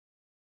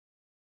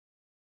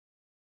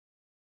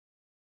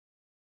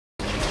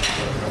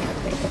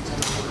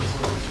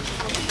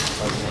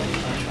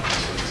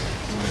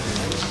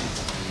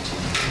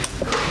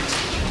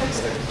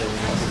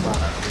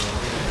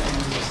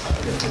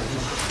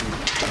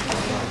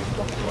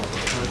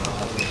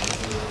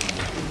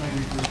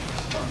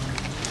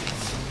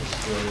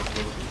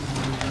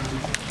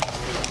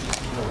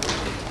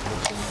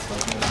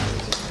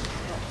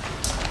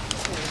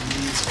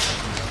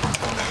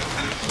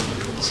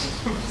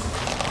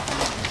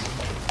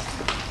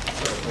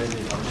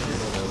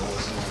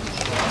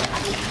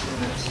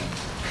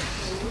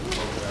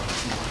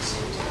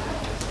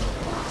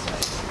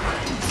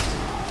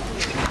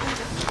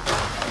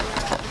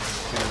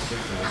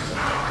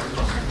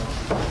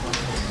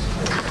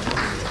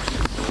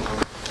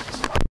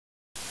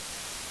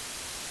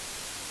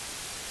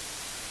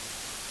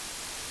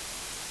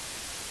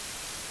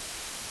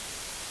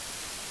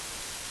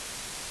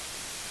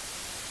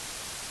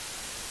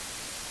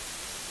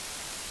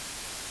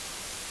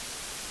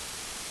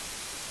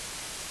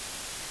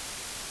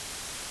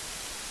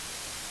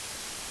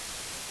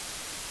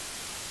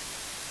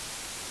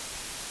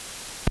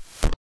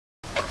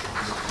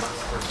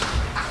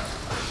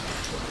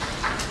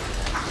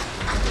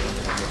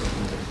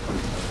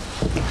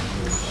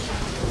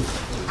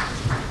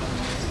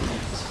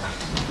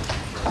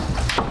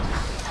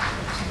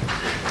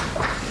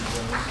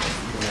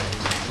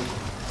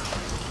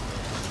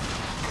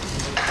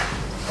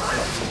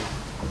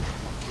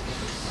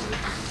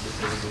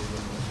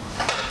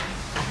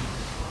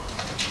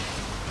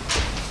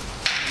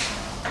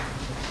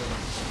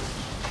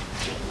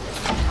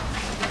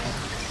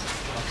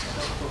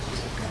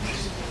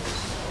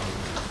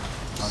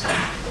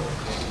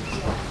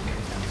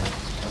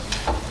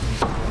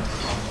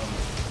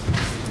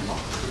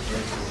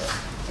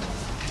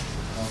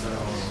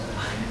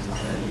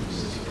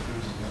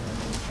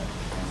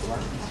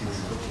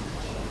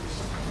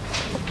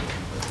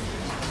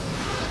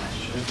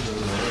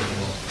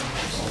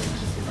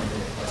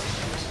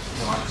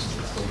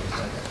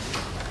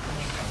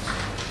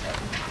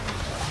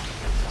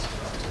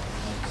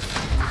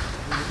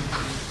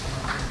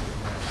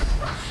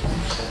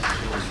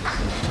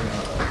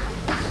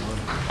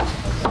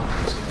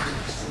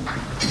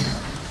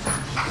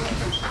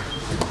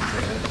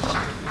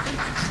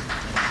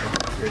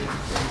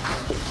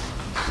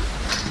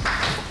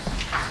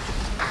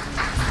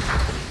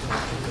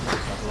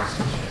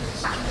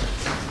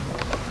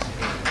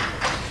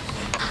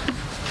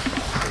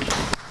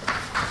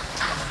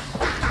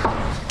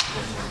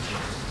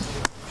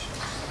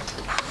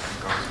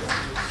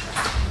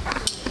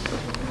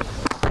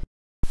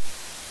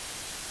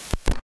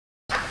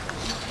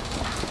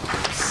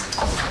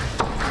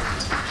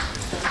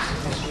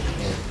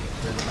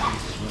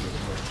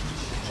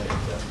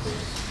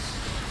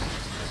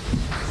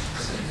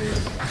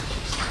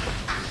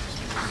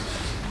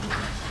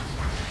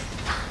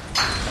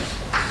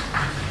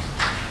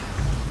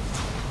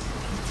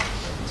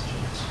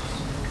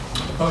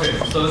Okay,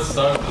 so let's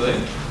start today.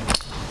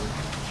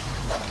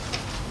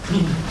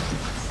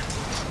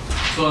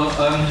 So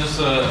I'm just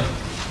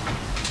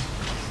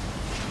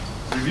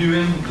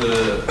reviewing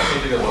the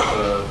topic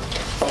about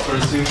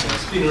supersymmetry and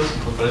spinors.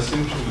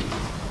 Supersymmetry, we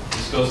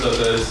discussed that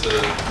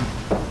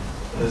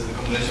there's the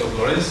combination of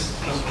Lorentz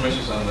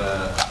transformations and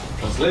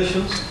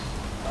translations,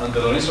 and the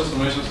Lorentz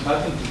transformations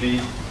happen to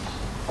be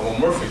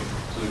homomorphic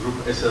to the group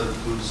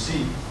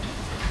SL2C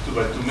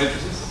 2x2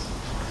 matrices.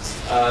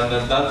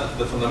 And that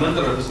the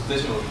fundamental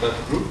representation of that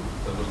group,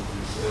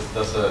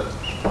 that's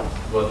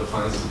what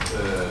defines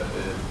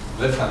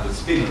left-handed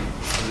spinor.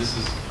 And this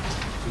is,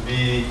 to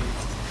be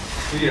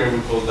clear, we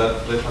call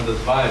that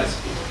left-handed bias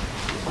spinor.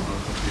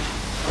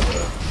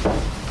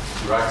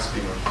 Rack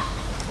spinor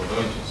for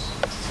Lorentz.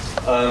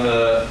 And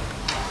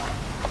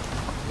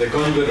the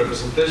conjugate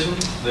representation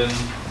then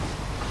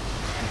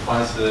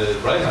defines the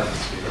right-handed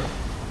spinor.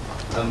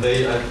 And I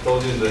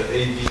told you in the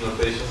AB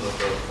notation of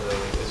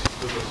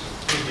SU2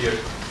 here,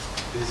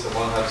 this is a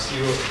 1/2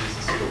 0, this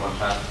is 0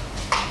 1/2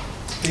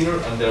 spinor,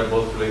 and they are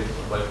both related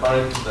by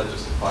parity. That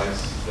justifies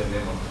the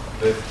name of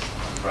left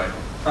and right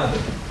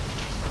handed.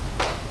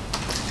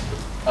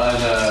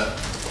 And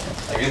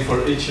again, for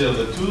each of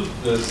the two,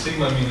 the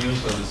sigma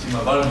minus and the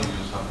sigma bar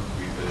minus happen to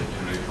be the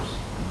generators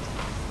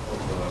of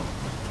the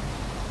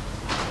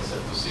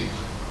SL2C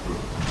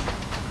group.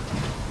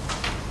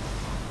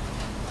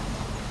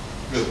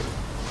 Good.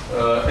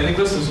 Any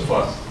questions so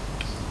far?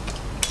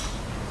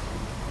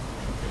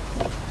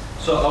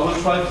 So I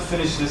will try to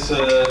finish this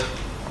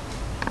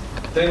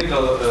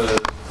technical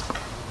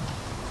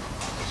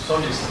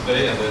subjects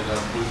today, and then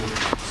we will.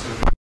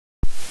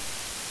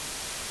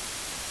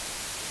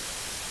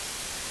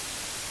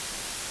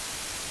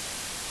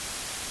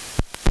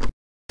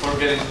 Before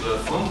getting to the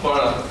fun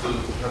part, I have to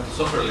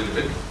suffer a little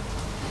bit.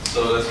 So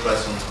let's try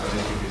some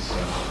activities.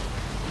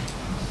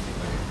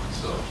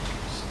 So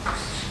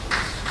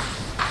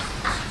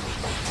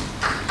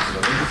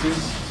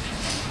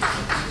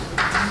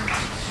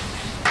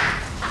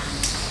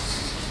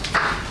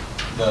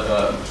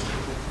that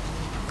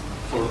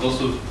for those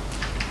of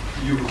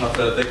you who have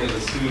taken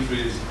the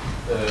symmetry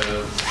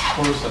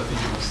course, I think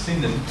you have seen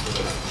them.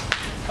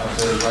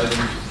 After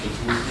writing,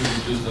 we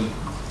use them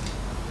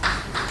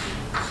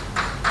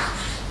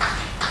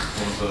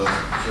for the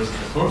rest of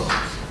the course.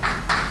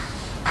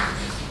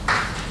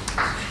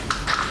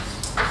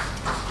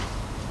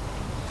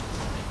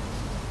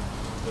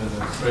 Then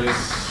the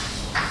phrase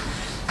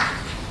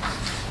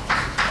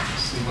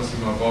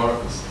sigma bar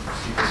is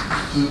equals to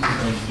 2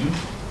 times mu.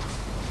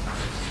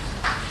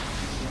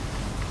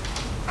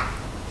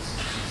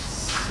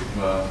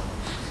 sigma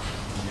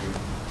mu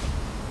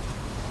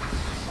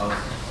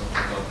alpha.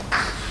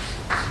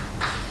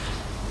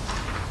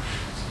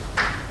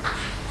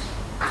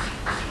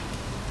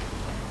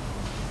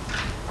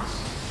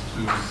 To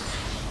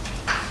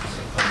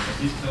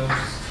these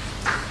terms.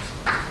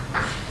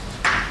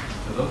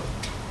 Hello?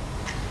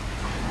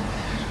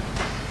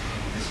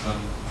 This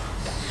one.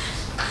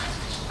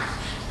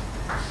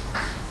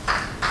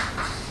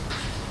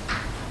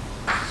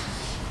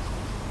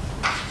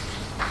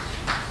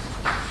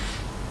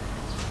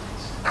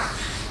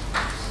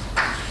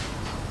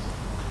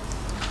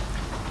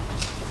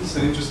 It's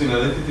an interesting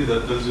identity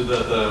that tells you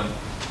that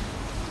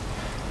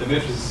the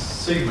matrix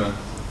sigma,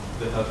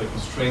 they have a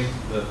constraint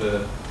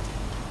that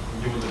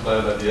you multiply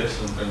by the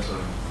epsilon tensor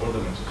in 4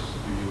 dimensions to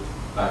give you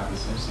back the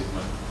same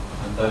sigma,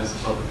 and that is a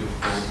property of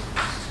called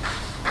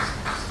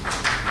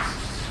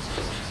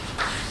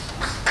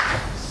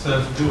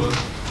self-dual.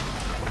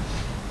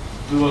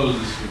 Dual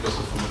is because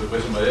of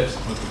multiplication by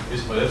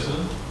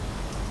epsilon,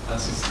 and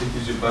since it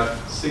gives you back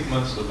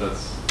sigma, so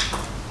that's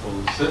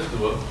called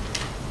self-dual.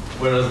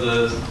 Whereas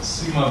the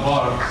sigma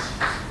bars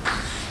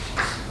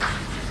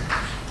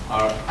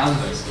are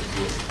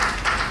anti-self-dual,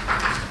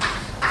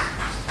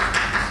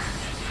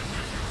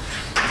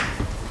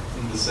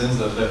 in the sense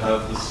that they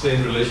have the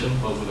same relation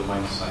but with a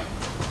minus sign.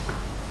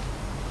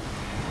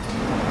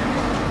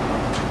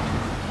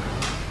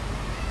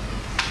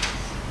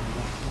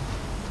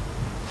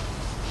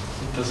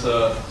 Because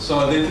so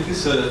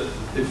identities,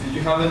 if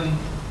you haven't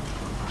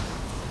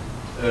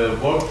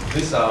worked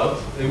this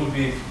out, it would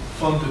be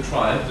fun to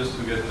try it, just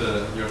to get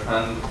your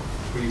hand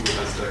free with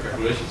these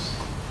calculations.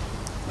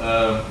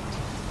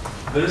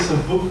 There is a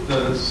book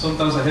that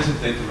sometimes I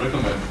hesitate to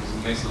recommend because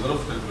it makes a lot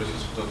of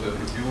calculations, but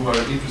if you are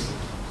interested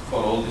to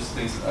follow all these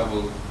things, I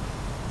will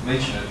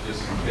mention it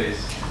just in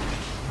case.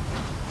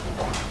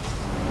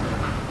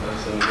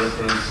 There's a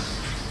reference.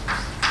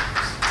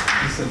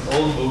 It's an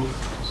old book,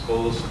 it's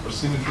called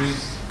Supersymmetry.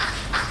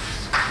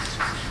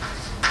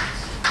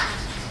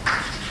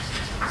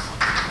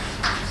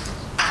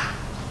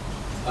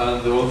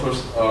 And the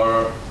authors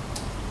are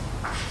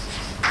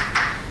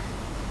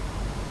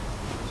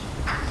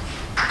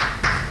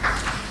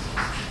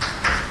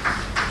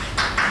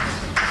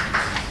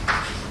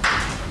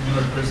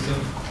Kristen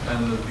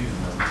and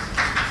Wiedemann.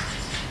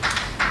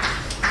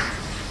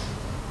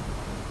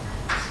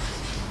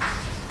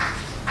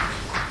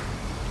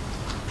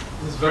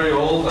 It's very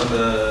old, and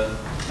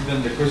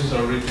even the questions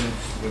are written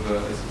with a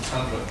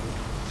handwriting.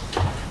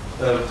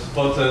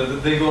 But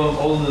they go on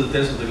all the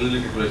details of the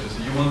linear calculations.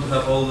 So you want to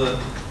have all the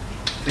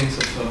things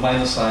of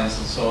minus signs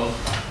and so on.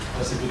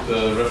 That's a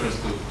good reference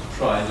to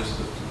try, just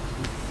to,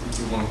 if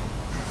you want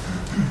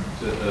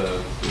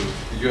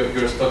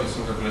you're stuck in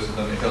some calculations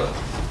that may help.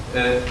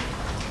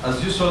 As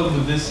you saw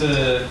with this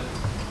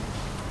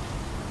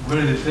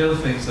very detailed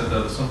things, that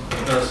there are some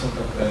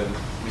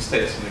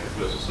mistakes in the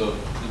calculation. So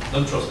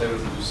don't trust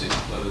everything you see.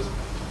 That is,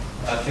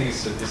 I think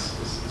it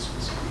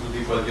will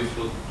be quite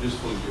useful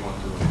if you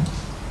want to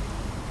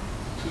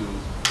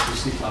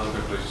see how the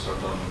calculations are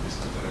done with this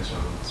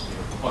two-dimensional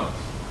spinor component.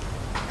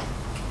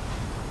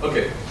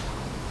 Okay.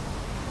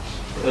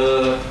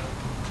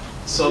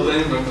 So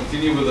then we'll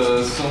continue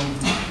with some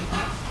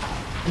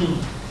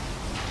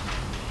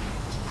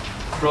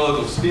product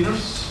of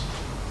spinors.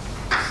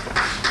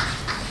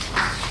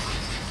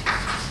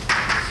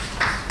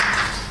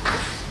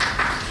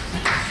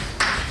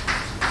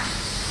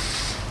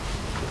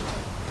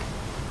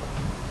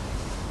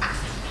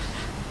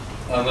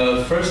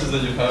 And first is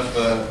that you have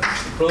the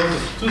product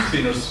of two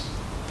spinors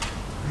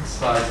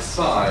side to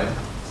side,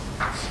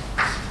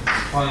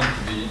 defined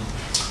to be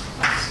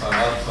psi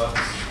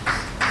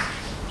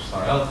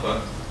alpha,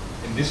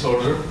 in this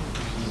order,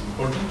 which is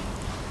important.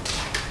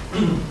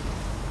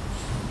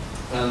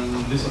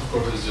 And this, of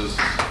course, is just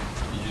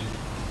you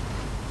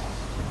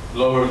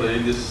lower the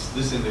index,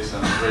 this index,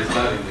 and raise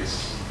that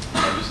index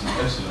by using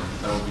epsilon.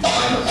 That would be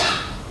minus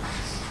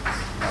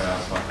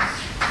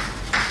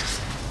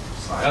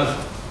psi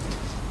alpha.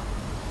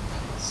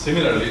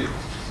 Similarly,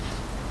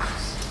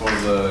 for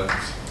the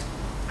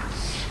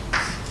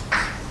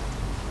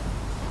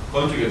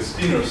conjugate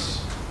spinors,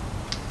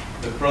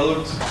 the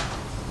product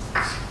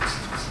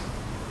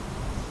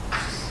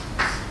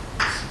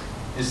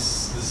is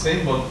the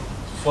same, but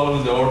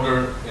following the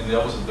order in the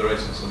opposite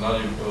direction. So now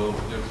you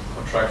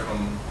contract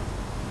from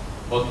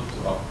bottom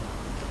to up.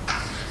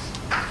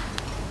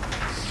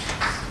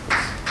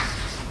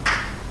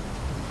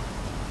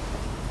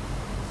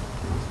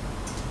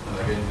 And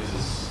again, this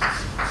is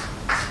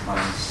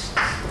minus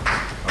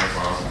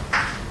alpha.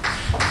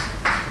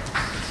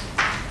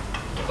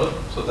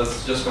 So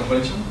that's just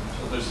convention.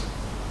 So there's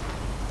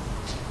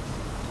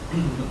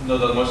not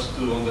that much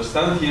to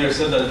understand here,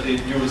 except that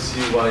you will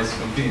see why it's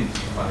convenient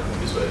to find it in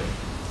this way.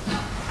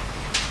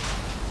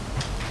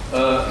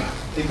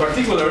 In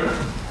particular,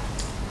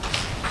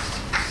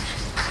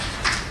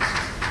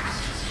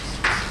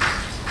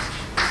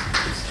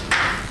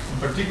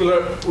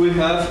 we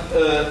have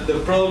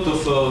the product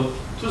of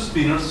two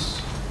spinors,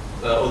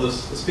 or the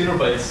spinor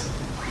by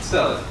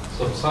itself,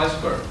 so psi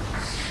squared.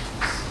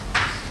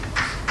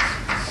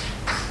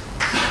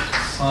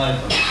 psi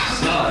times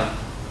psi,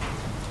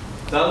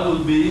 that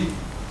would be,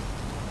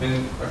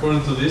 and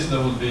according to this,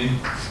 that would be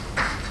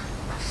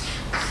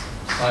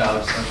psi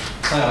alpha,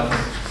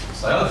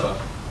 psi alpha,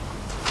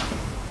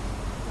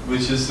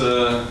 which is, we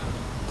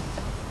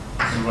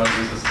write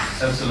this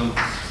as epsilon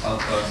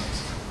alpha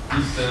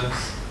theta.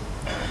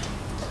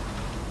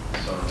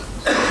 Sorry.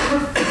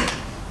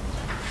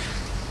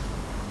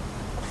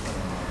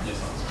 Yes,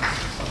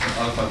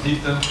 alpha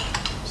theta,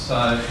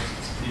 psi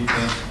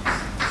theta,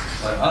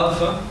 psi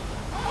alpha.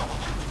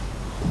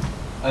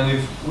 And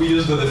if we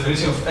use the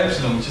definition of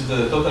epsilon, which is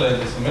the total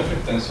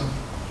antisymmetric tensor,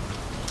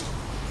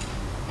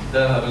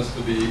 that happens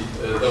to be,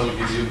 that will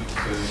give you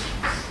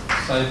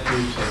psi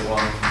 2, psi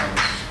 1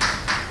 minus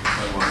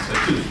psi 1, psi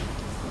 2.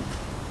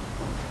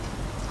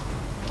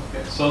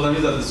 Okay, so that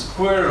means that the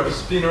square of a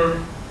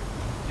spinor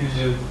gives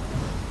you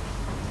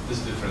this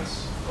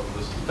difference of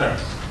those two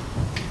terms.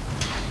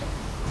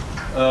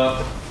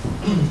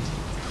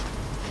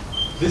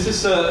 This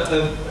is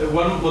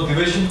one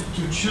motivation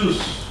to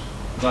choose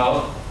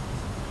now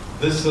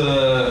this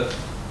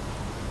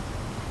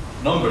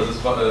numbers, this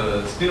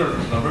spinor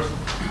numbers,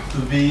 to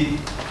be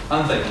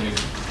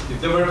anti-commuting. If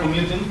they were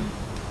commuting,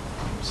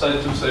 psi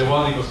 2, psi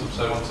 1 equals to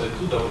psi 1, psi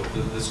 2,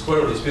 the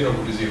square of the spinor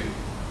would be 0.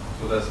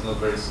 So that's not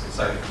very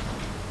exciting.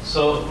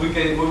 So we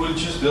will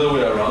choose the other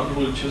way around.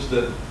 We will choose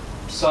the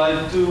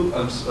psi 2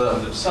 and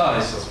the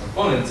psi's as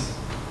components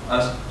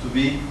as to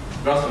be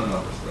rational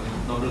numbers,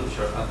 numbers which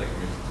are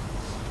anti-commuting.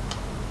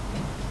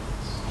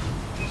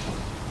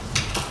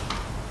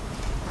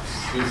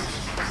 Good.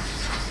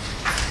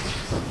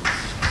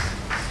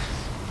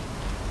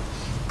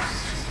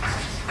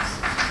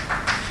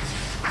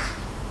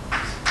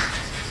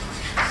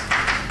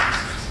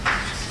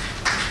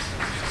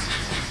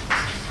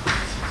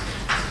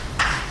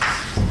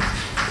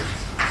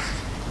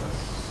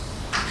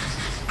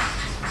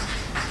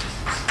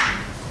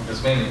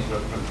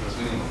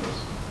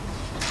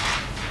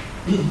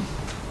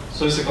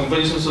 So it's a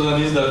convention. So that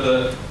means that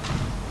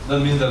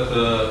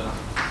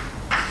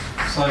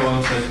psi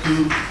 1 psi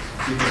 2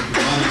 equals to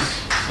minus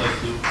psi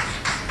 2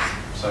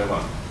 psi 1.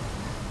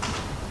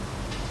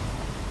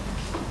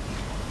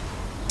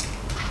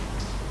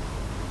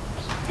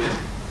 Okay.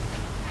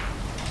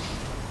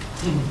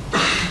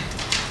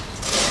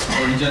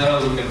 Or in general,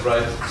 we can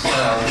write psi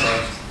alpha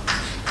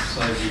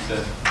psi beta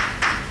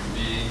b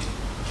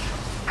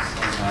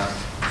 1/2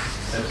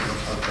 epsilon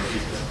alpha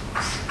beta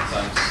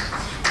times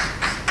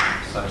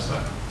psi psi.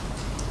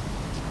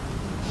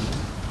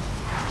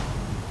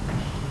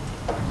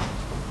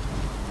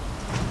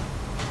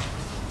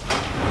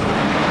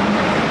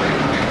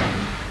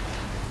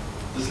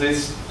 This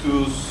leads to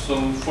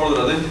some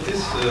further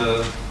identities.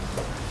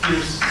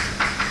 Here's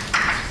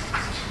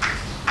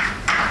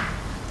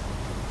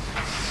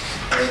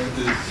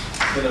identity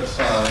theta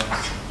psi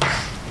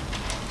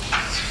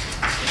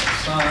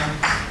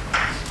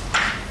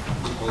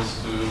equals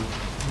to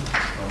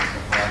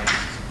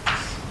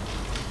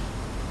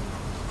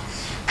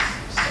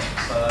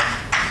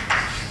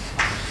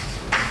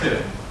theta.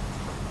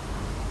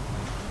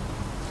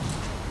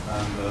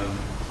 And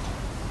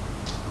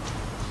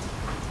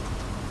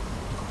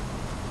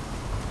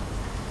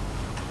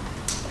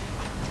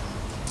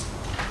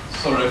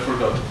sorry, I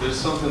forgot. There's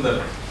something that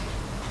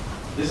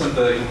isn't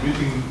the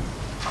commuting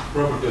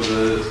property of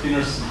the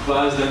spinors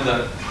implies then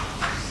that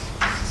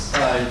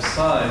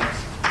psi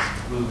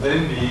will then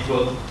be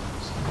equal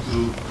to,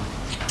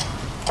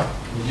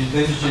 if you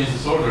then change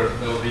this order,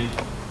 that will be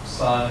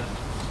psi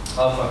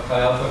alpha chi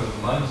alpha with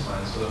the minus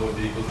sign, so that will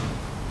be equal to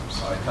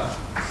psi chi.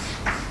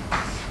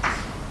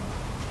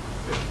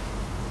 Okay.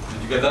 Did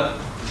you get that?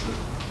 This is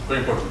very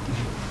important.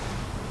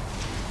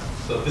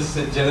 So this is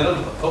in general.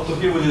 Up to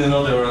here we didn't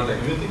know they were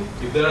anti-commuting.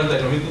 If they're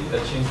anti-commuting, I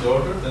change the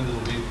order, then this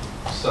will be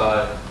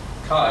psi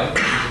chi,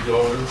 change the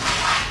order,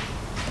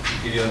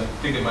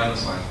 pick a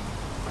minus sign,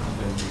 and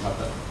then you have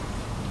that.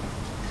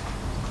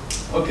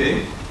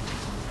 Okay.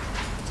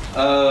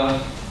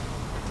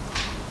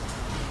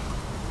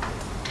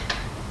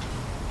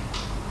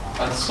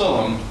 And so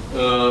on.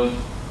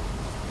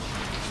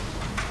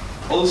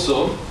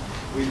 Also,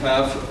 we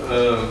have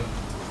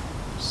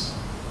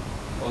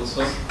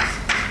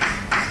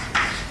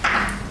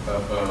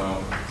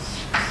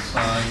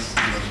sines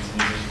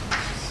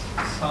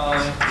psi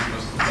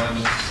equals to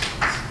minus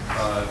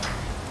 5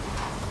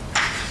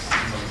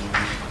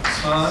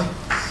 psi,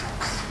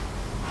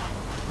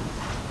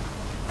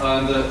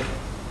 and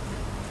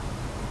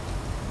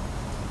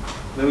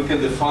then we can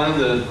define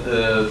the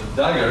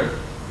dagger.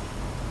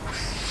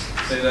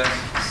 Theta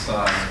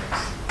psi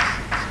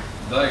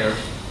dagger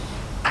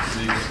is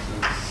equals to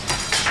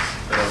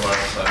theta bar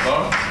psi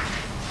bar,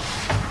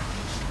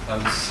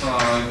 and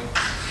psi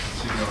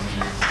sigma mu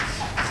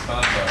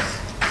theta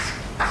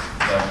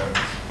dagger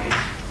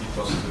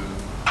equals to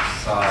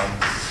psi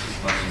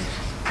sigma mu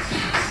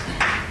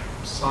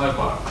psi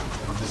bar.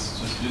 And this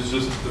is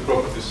just the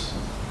properties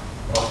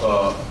of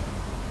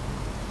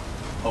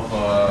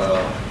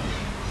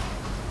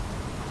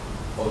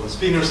the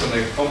spinors and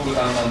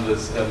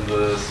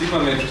the sigma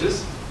matrices.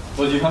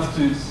 but you have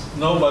to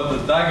know what the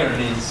dagger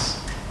needs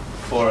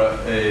for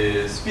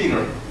a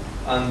spinner.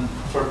 And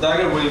for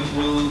dagger,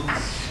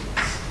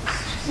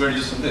 we're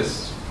using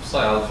this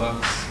psi alpha.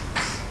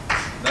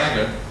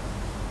 Dagger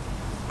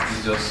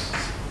is just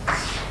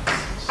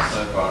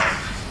psi bar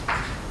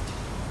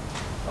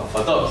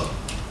alpha dot.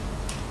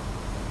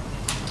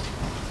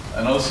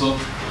 And also,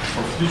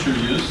 for future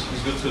use,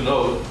 it's good to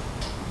know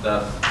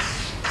that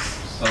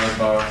psi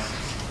bar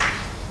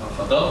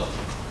alpha dot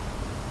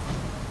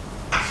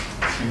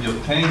can be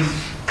obtained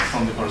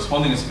from the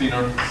corresponding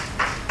spinner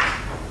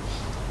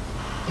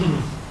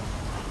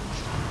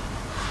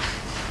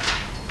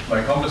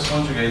by complex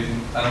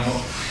conjugating and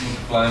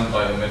multiplying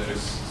by the matrix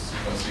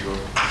sigma 0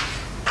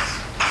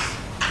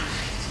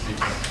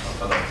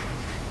 alpha dot.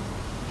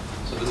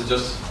 So this is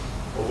just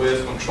a way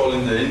of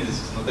controlling the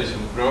indices notation.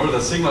 Remember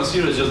that sigma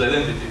 0 is just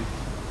identity.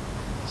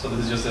 So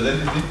this is just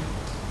identity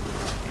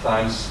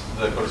times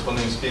the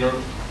corresponding spinner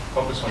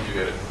complex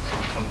conjugated.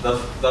 From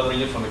that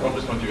region from the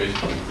complex conjugation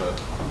to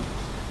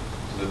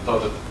the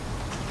dotted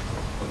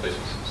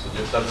notations. So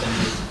just that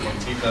changes from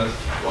theta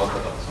to alpha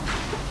dot.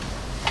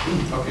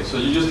 Okay, so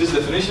you use this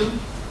definition,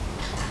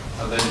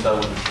 and then that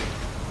will be true.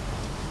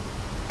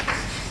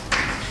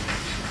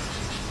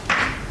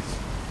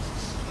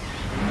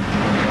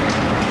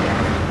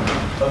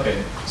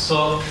 Okay,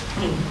 so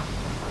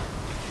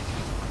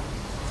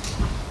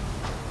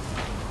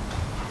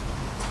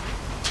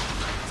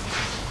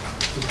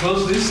to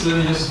close this, let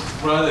me just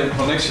write a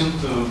connection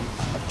to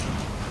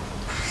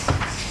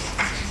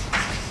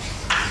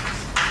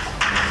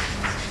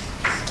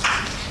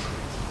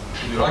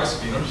the Dirac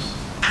spinors.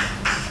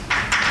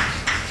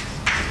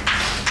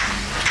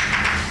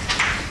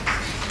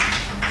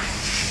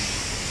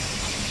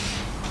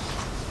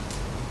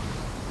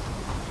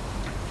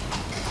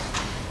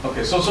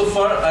 Okay, so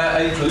far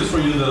I introduced for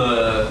you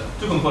the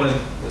two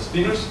component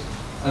spinors,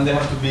 and they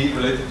have to be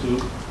related to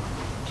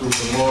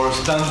the more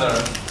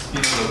standard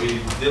spinors that we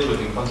deal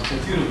with in quantum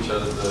theory, which are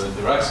the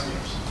Dirac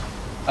spinors.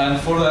 And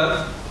for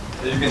that,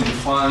 you can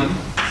define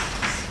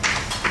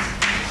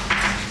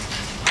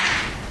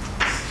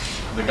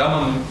the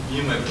gamma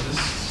mu matrices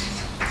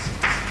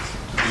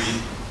to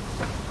be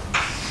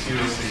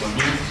 0, sigma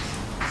mu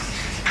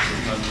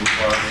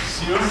bar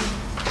 0.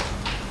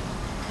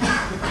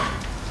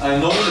 I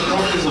know the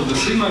properties of the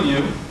sigma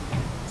mu.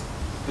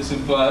 This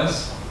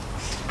implies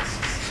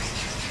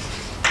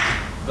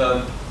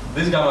that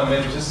this gamma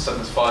matrices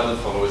satisfy the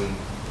following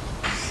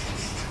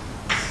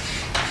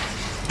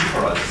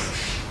parameters.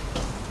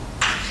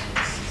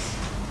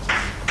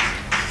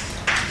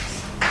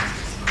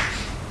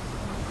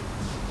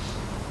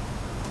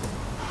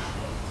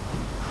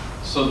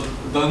 So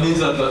that means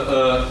that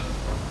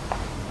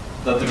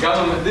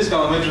this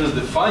gamma matrices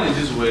defined in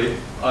this way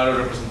are a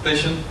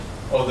representation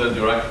of the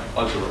Dirac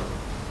algebra.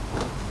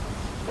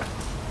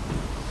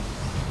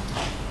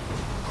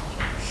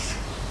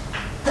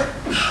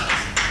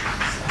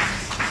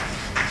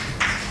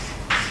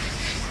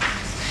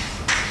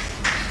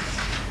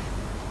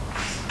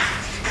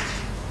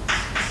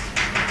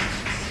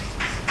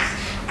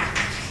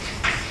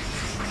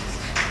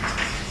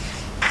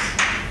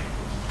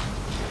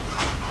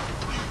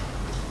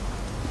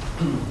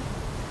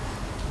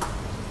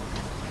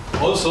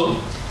 Also,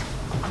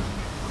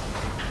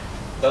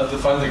 that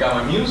defines the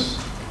gamma mu's,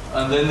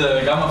 and then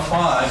the gamma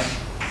phi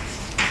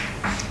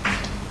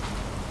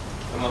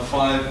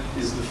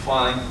is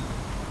defined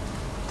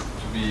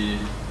to be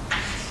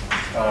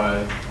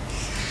gamma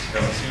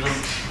 0, 1,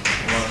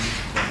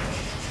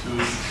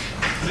 2,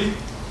 3.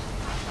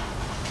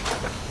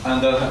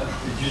 And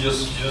if you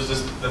just use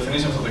this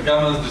definition for the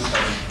gammas, this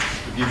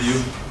has to give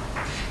you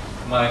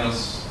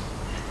minus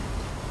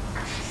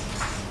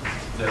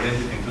the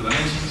identity in two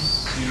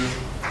dimensions, 0,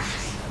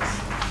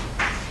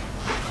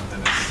 and then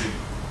negative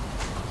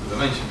two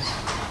dimensions.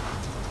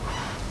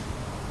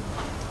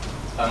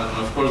 And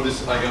of course,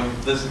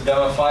 this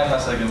gamma phi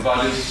has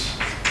eigenvalues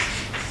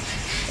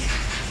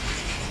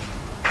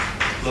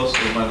plus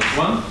or minus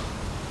 1,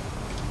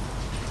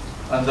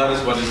 and that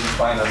is what is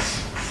defined as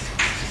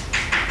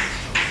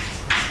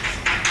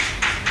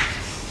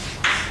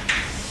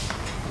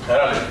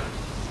chirality.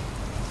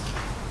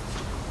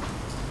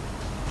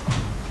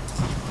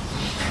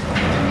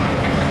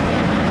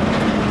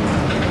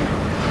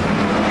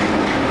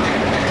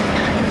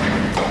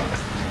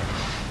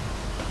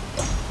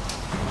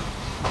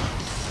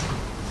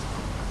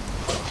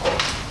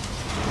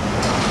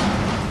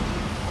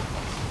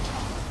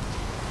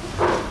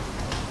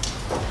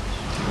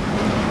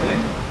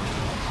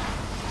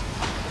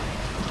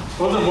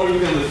 Furthermore, you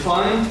can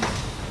define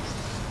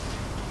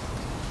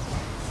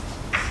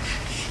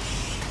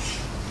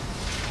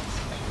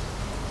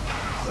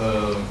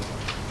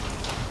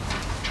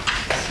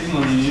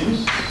sigma mu's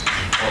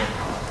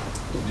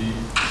of the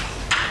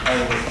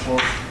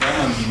I/4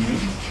 gamma mu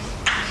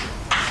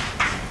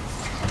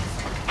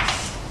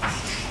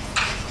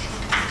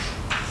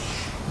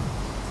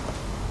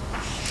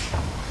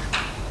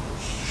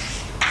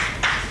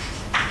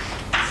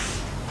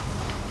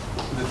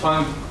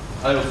define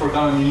I/4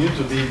 gamma mu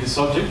to be the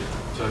subject,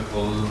 which which I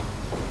call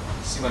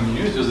sigma mu,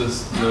 is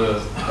just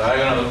the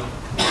diagonal.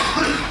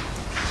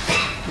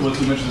 What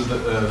we mentioned is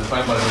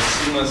defined by the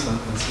sigmas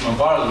and sigma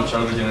bars, which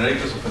are the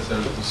generators of S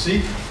equal to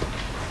C.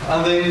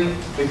 And then,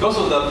 because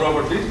of that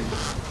property,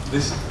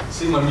 these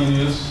sigma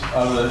minus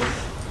are the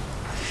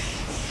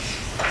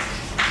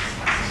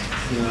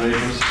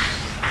generators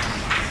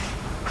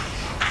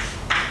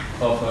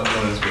of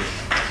Lorentz group.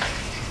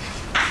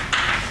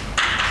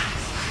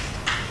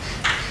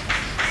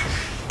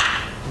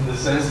 In the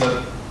sense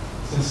that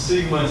since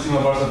sigma and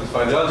sigma bar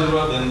satisfy the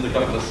algebra, then the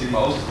capital sigma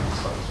also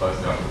satisfies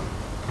the algebra.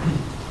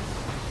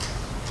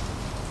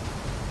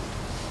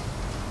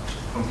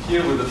 From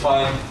here we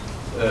define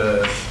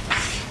the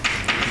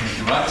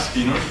Dirac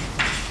spinor.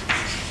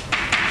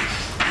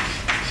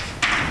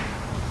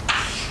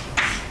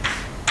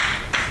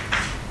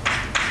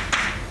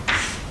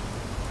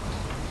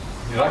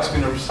 Dirac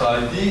spinor psi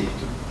d,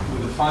 we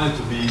define it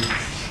to be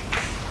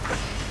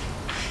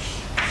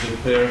the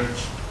pair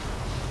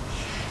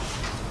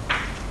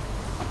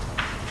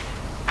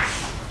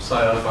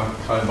psi alpha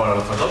chi bar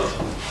alpha dot.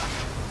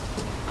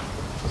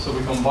 So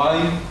we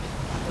combine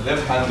a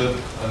left-handed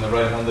and a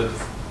right-handed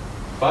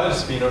Weyl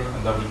spinor,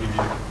 and that will give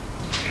you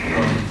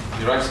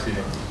Dirac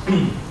spinor.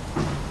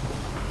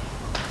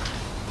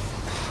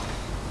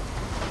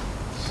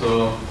 So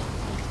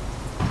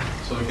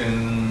we can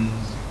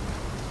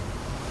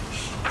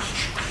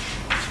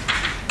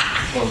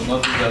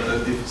notice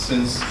that if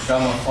since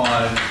gamma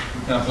phi,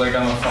 we can apply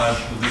gamma phi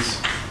to this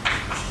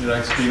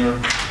Dirac spinor,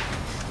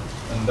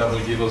 and that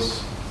will give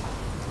us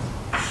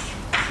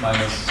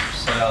minus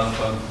psi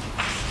alpha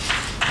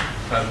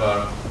chi bar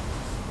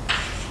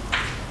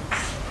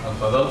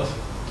alpha dot.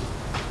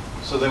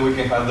 So then we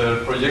can have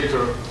the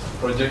projector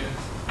project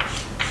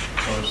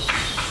source.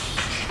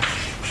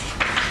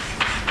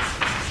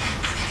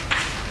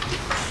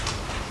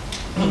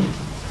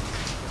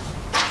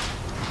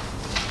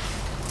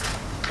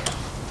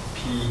 P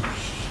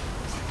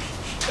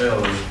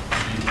L be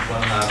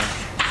 1/2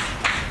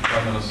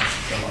 minus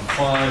gamma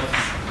phi,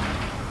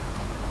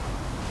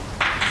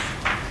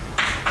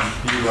 and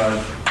P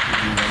right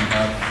be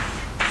 1/2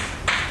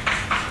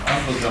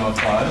 alpha gamma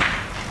phi.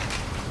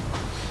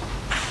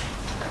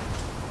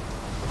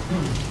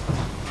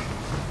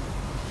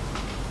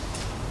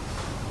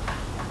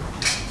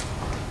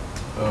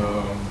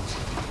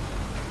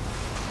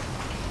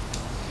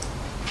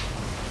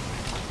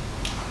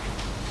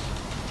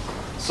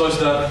 Such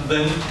that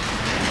then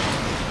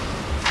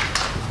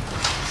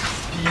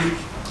P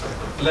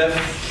left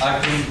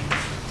acting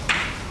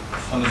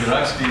on the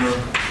Dirac spinor,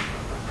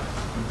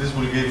 this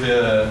will give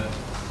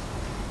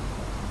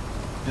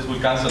this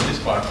will cancel this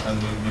part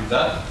and will give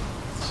that,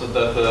 so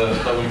that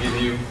that will give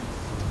you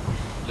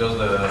just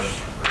the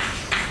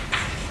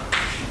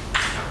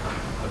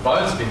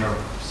Weyl spinor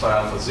psi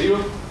alpha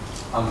 0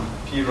 and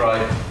P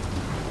right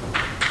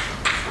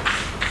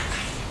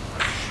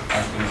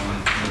acting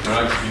on the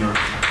Dirac spinor.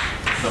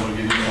 That will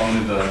give you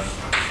only the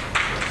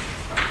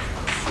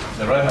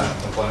right hand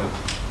component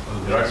of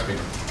the Dirac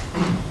spinor.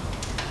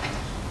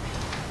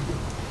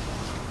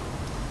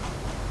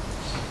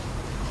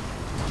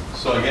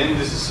 So again,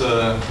 this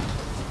will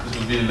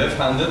be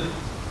left-handed.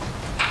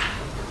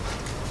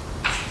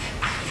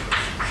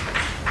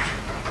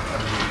 That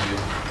will be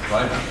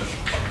right-handed.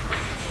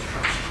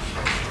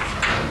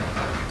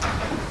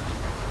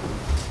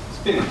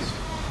 Spinors.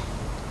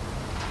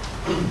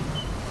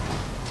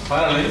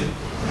 Finally,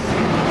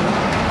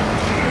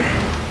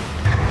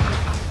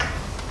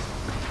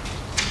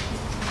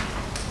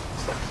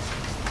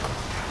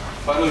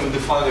 we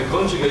define the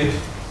conjugate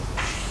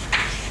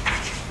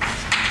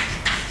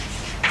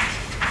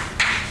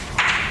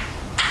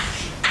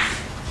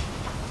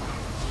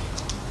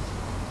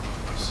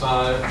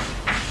psi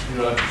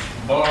Dirac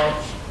bar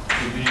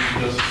to be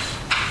just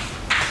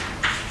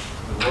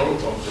the rho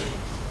object.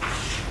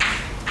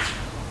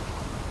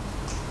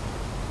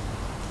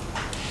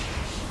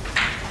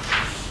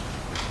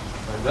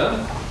 Like that.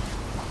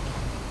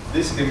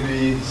 This can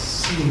be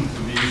seen to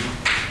be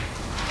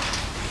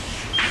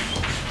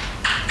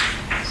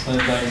sin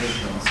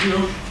diagonal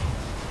 0.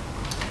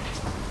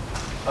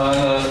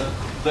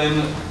 Then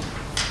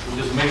we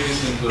just make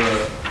this into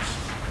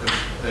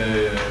a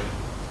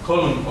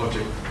column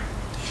object.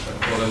 I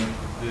call it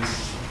this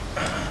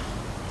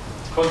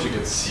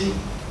conjugate C.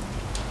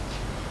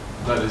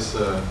 That is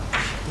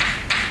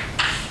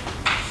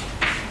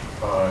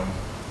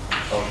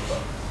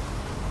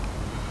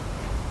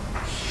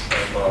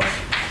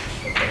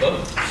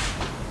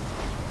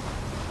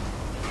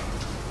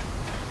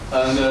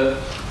and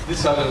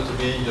this happens to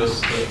be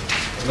just a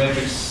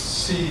matrix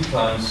C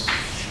times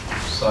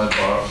psi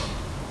bar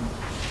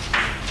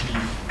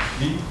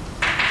B,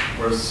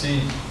 where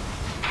C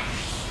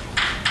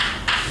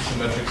is a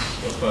matrix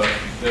of the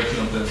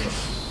epsilon delta.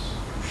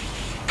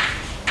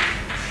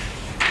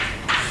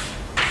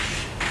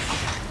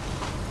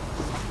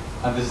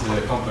 And this is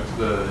the complex,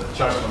 the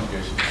charge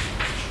conjugation.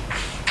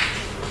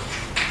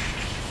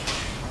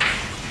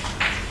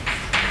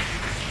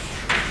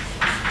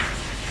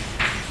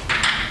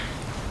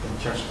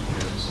 charge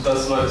configuration. So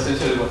that's what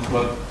essentially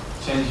what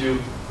change you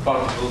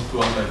particles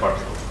to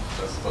anti-particles.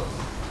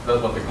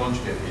 That's what the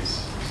conjugate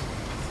is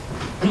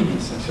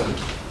essentially.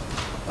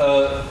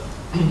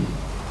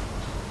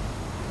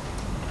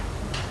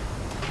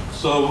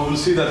 So we will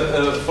see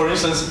that, for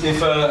instance, if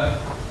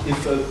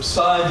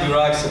psi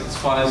Dirac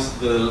satisfies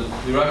the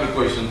Dirac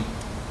equation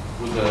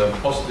with a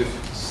positive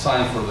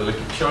sign for the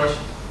electric charge,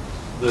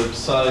 the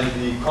psi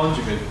D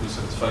conjugate will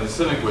satisfy the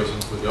same equation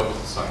with the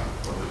opposite sign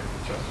for the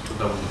electric charge. So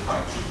that will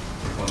define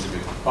the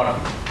conjugate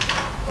particle.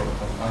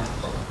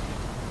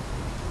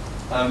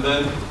 And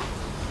then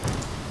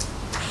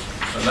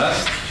the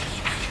last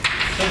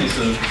thing is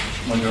the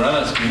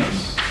Majorana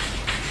spinors.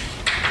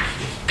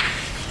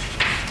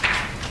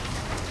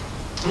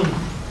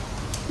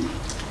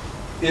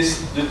 Is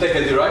you take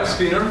a Dirac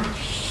spinor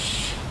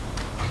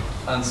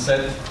and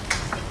set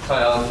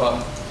phi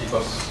alpha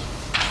equals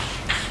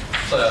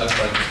psi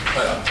alpha equals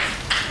phi alpha.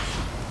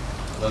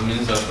 That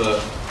means that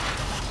the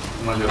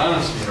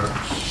Majorana spinor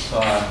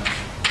psi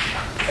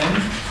n,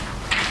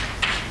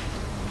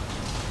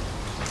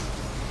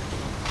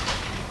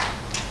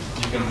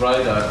 you can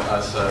write that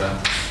as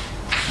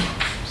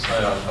psi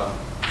alpha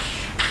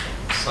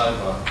psi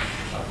bar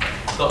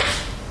alpha dot.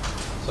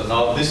 So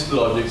now these two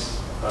objects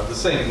are the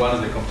same. One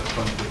is the complex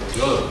conjugate of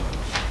the other.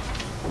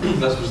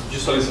 That's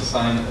usually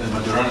assigned a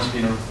Majorana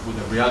spinor with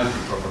a reality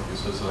property,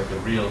 so it's like a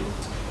real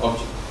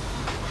object.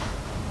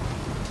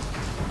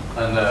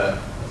 And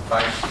in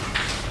fact,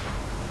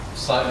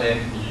 psi n,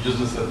 you use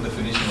this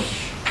definition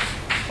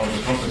of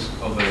the complex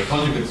of the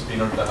conjugate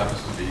spinor that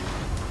happens to be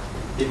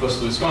equals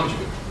to its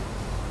conjugate.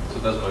 So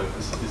that's why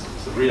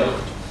it's a real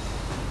object.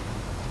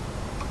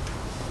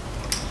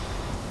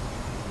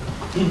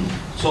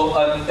 So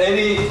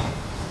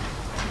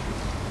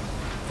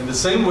in the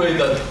same way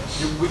that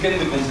we can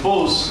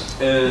decompose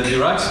a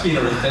Dirac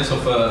spinor in terms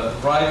of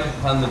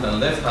right-handed and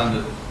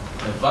left-handed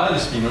value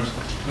spinors,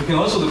 we can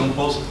also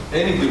decompose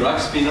any Dirac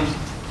spinors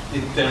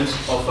in terms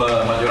of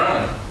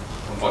Majorana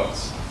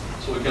components.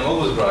 So we can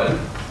always write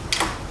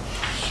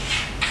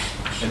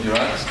a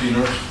Dirac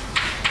spinor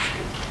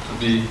to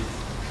be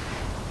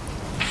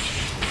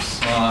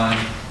psi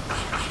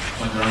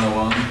Majorana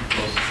 1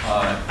 plus I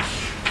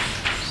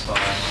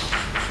psi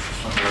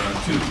Majorana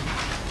 2.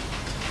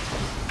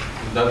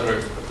 In that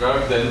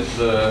regard, then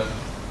the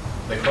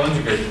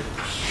conjugate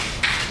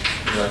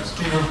Dirac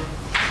spinor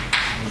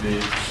will be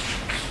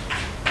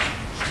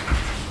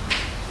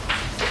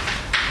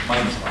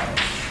minus I.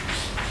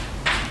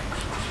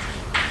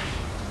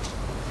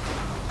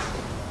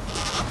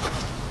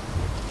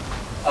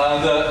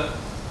 And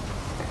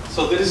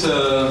so this is a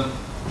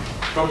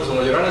properties of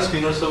Majorana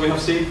spinor. So we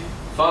have seen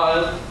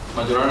Weyl,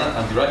 Majorana,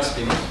 and Dirac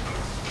spinors.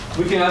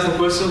 We can ask the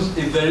questions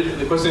if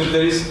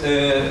there is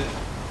a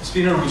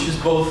spinor which is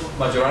both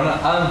Majorana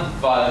and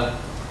Weyl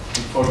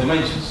in 4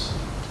 dimensions.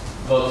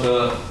 But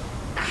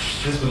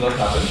this will not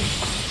happen.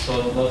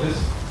 So notice.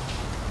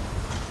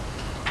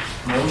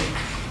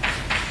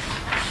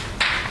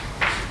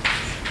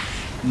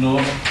 No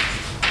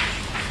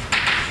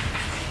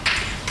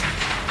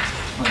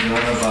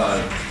Majorana Weyl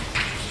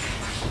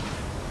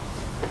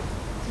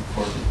in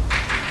 4D.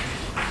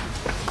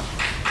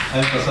 I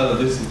emphasize that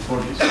this is in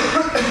 4D.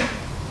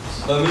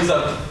 So that means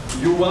that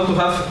you want to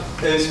have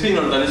a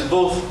spinor that is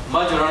both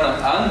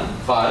Majorana and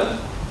Weyl.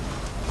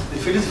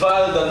 If it is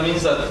Weyl, that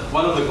means that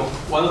one of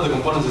the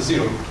components is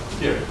 0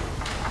 here.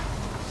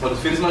 But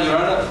if it is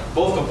Majorana,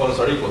 both components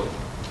are equal.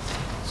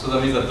 So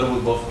that means that they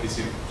will both be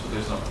 0. So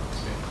there's no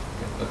spinor.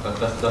 Okay.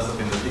 That's the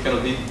thing, that you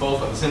cannot be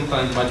both at the same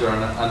time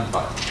Majorana and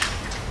Weyl.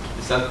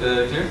 Is that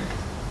clear?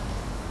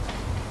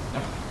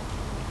 Yeah.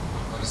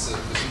 What is the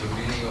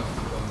meaning of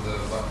the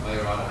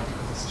Majorana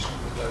decomposition?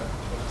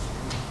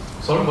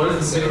 Sorry, what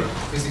is the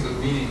physical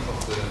meaning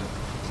of the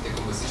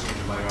decomposition of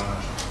the Majorana?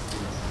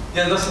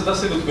 Yeah,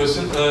 that's a good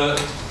question.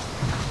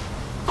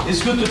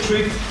 It's good to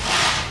treat.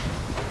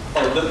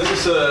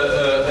 This is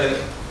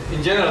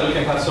in general we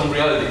can have some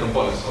reality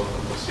components of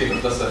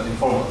spinors. That's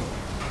informal.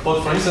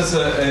 But for instance,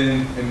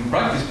 in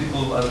practice,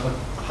 people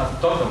have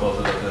talked about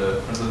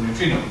for instance,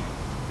 neutrino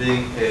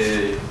being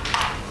a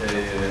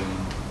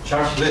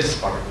chargeless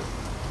particle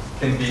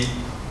can be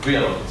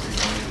real objects. It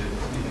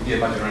can be a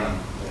Majorana.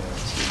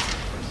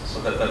 So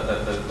that's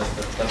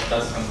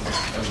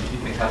you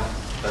can have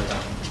that kind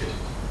of implication.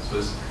 So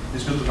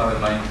it's good to have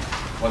in mind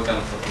what kind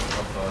of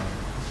component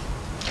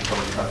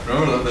you have.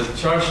 Remember that the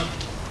charged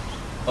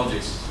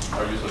objects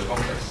are usually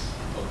complex,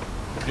 but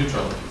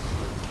neutral objects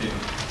can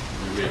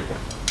be real.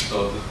 So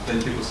then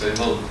people say,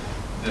 well,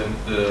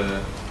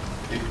 the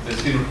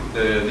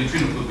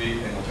neutrino could be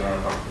a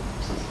Majorana particle.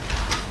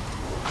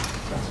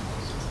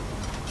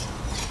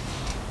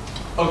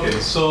 Okay,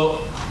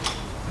 so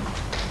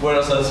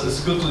whereas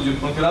it's good to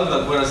point out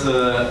that whereas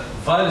the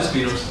Weyl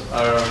spinors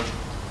are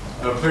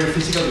very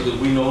physical because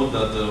we know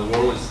that the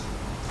world is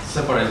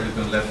separated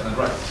between left and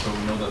right. So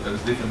we know that there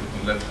is difference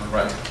between left and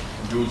right.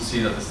 And you will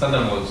see that the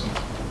standard models,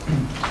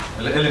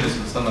 elements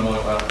in the standard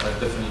model are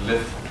definitely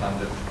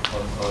left-handed,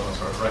 or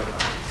sorry,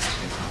 right-handed.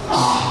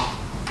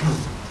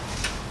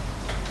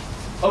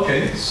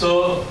 Okay,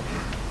 so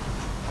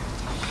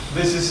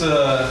this is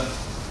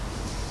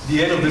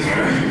the end of this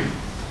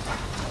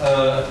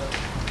book.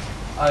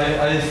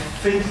 I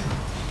think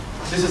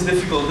this is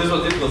difficult. This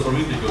was difficult for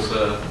me because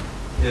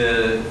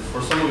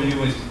for some of you,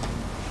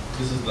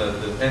 this is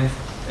the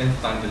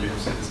nth time that you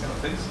have seen this kind of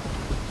things.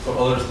 For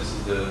others, this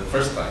is the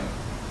first time.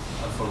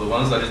 And for the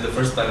ones that is the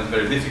first time, it's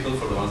very difficult.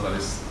 For the ones that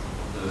is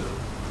the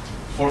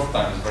fourth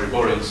time, it's very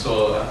boring.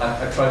 So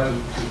I try to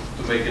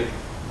make it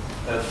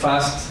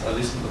fast, at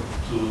least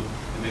to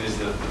diminish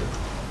the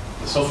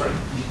suffering.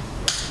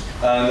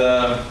 And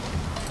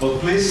but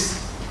please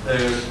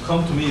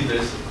come to me.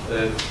 There's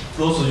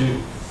those of you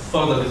who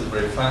thought that this is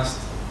very fast,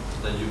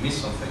 that you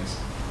missed some things,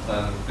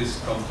 and please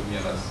come to me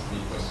and ask me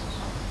questions.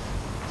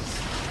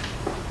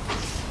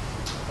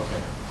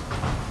 Okay.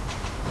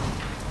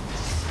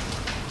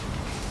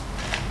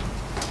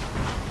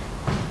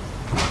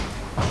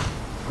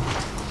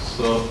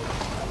 So,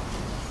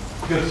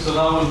 good. So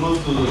now we'll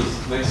move to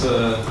the next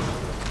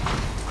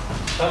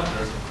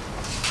chapter.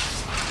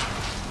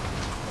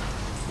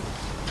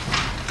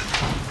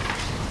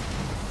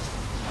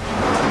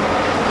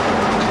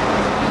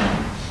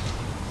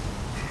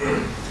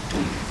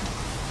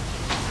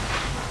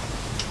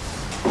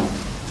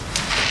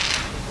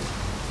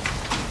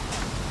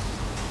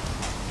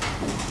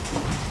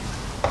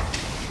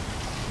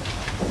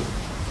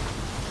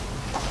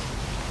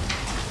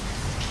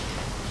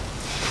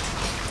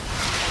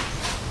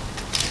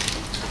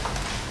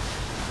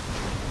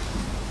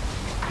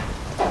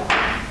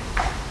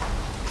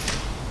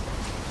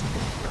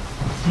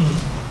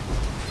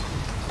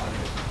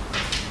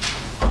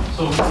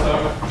 So we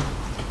start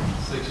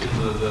section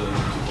the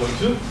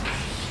 2.2.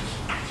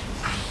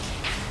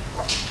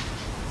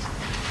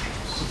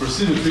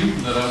 Supersymmetry,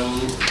 that I will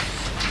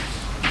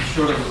be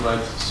sure I will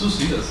write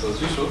SUSY,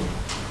 as usual.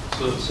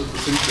 So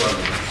supersymmetry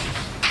argument.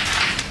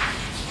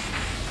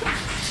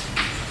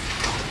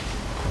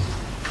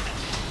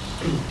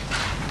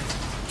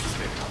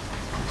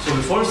 So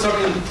before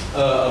starting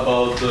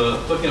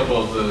talking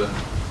about the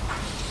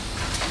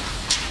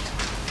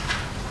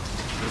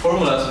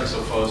formal aspects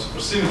of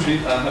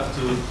supersymmetry, I have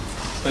to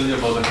tell you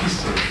about the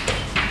history.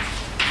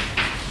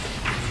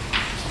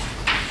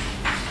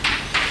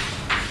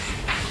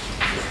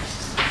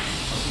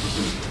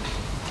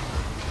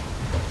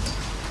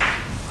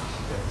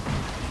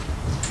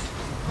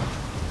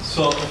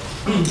 So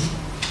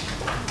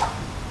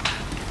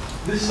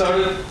this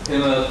started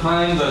in a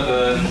time that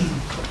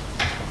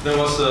there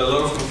was a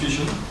lot of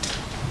confusion,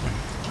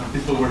 and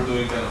people were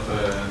doing kind of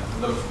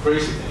a lot of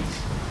crazy things.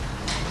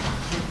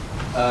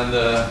 And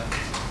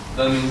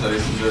that means that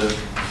it's in the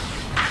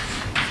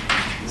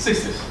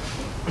 60s.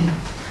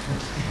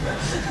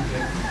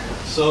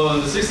 So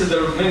in the 60s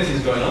there were many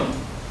things going on.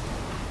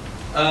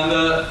 And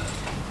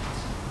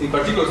in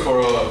particular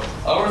for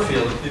our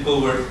field,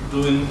 people were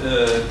doing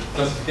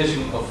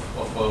classification of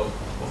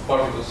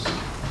particles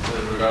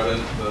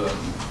regarding the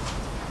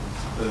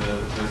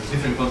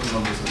different quantum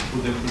numbers and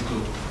put them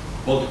into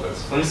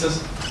multiplets. For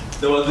instance,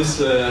 there was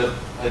this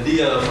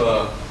idea of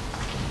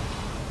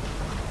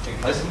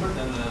Heisenberg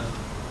and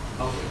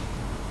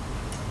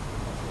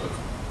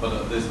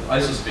but this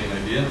isospin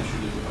idea, I'm sure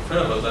you have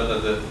heard about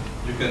that,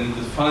 you can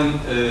define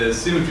a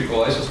symmetry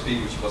called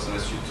isospin, which was an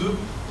SU2,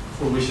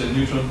 for which a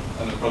neutron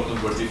and a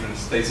proton were different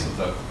states of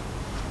that.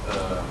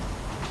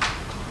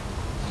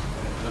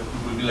 It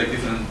would be like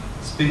different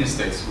spin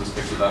states with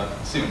respect to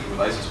that symmetry with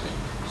isospin.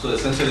 So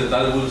essentially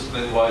that would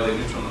explain why the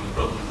neutron and the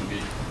proton would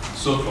be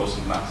so close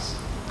in mass.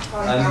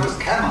 Oh, that was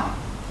gamma.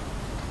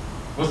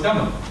 What's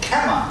gamma?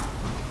 Gamma.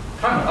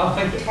 Gamma. Oh,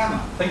 thank you. Gamma.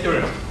 Thank you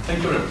very much.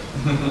 Thank you very much.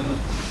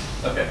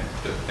 Okay,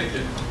 good. Thank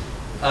you.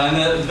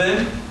 And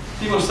then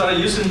people started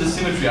using the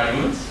symmetry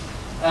arguments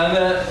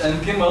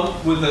and came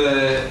up with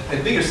a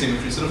bigger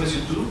symmetry. Instead of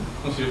SU2,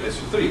 consider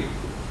SU3.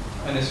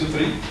 And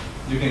SU3,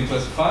 you can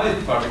classify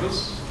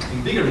particles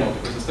in bigger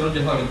multiples. Instead of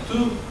just having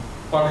two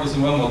particles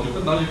in one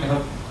multiplet, now you can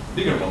have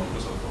bigger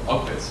multiples of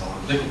octets or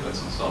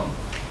decuplets and so on.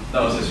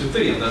 That was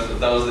SU3, and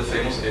that was the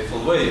famous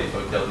eightfold way of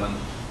Keltman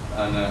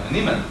and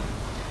Niemann.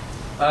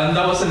 And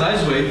that was a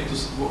nice way to,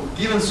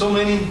 given so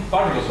many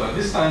particles, at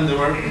this time there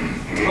were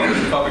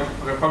hundreds of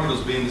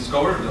particles being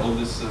discovered, all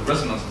these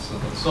resonances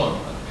and so on,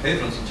 and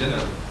hadrons in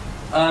general.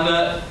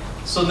 And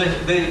so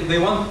they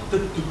wanted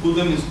to put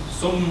them in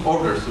some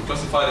orders, to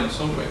classify them in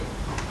some way.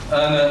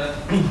 And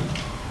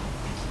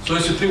so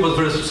SU3 was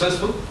very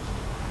successful.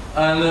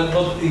 And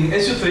but in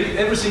SU3,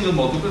 every single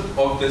multiplet,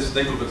 octets,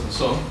 decuplets, and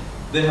so on,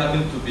 they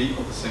happened to be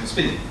of the same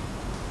spin.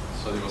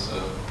 So there was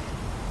an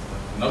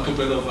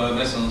octuplet of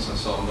mesons and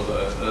so on, but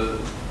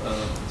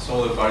some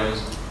other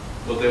variants,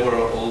 but they were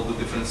all the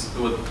different.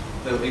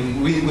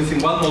 Within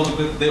one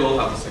multiplet, they all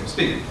have the same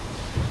spin.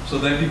 So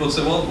then people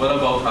say, well, what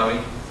about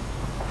having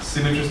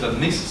symmetries that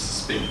mixes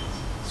spin?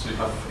 So you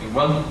have in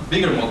one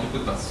bigger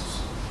multiplet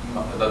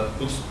that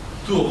puts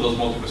two of those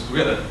multiplets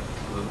together.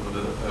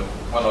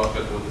 One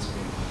octet with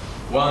spin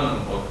 1,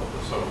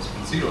 and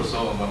spin 0, so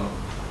on, one of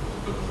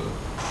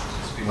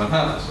spin 1/2,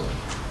 and so on.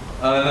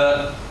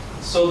 And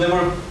So they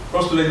were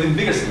postulating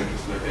bigger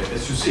symmetries, like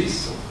SU6,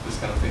 so this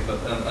kind of thing. But,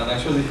 and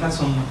actually had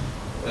some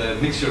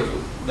mixture.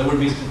 They were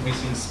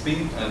mixing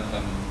spin and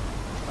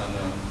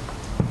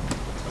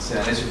say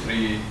an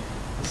SU3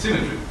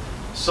 symmetry.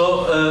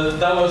 So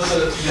that was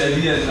the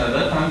idea at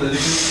that time, that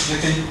they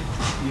can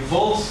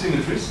evolve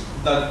symmetries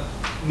that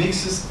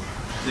mixes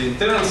the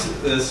internal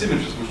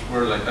symmetries, which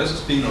were like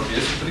isospin or the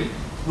SU3,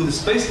 with the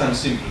space-time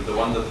symmetry, the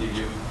one that give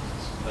you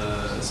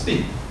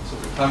spin. So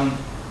we found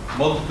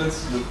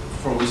multiplets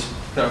for which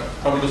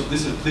particles of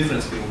this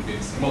different spin would be in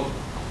the same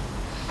multiplet.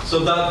 So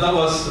that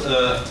was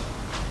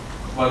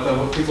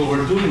what people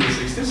were doing in the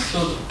 60s.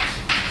 So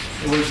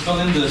they were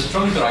studying the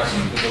strong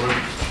interaction, because there were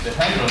the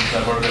hadrons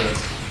that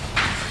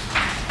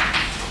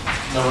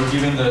were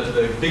given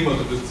the big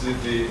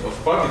multiplicity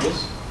of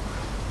particles.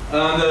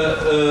 And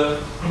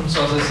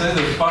so as I said,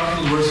 the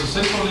particles were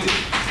successfully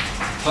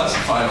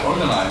classified,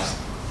 organized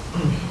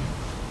in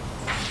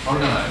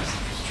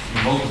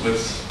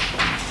multiplets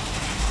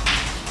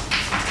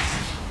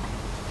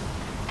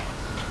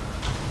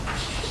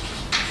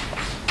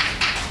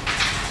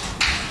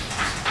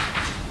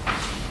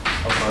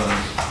of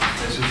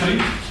SU3,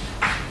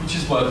 which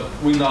is what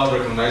we now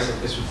recognize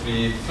as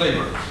SU3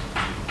 flavor.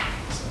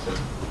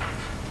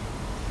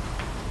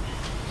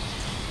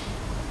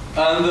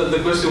 And the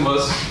question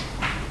was,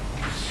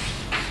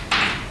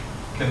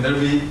 can there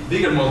be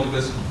bigger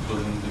multiplets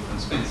including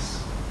different spins?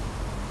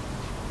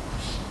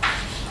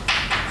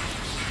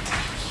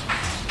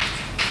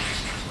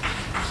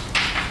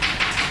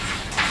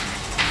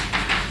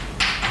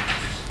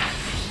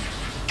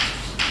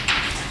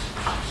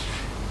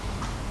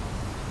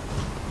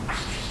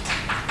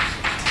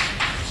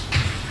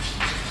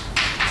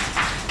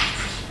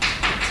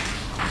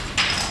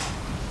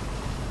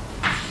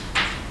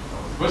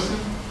 Question?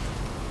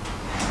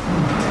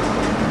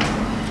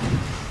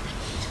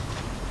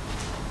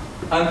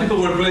 And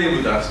people were playing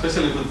with that,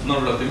 especially with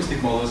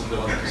non-relativistic models, and they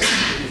wanted to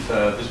see if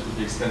this could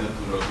be extended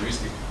to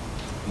relativistic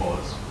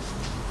models.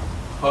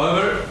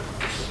 However,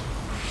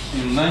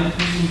 in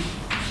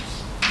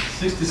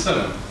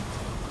 1967,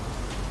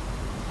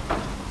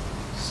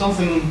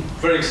 something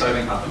very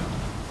exciting happened.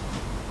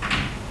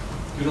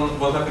 You know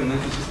what happened in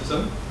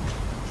 1967?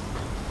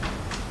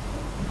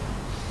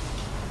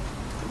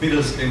 The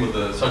Beatles came with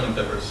the Sgt.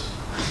 Pepper's.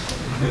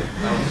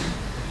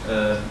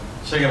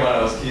 Che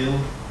Guevara was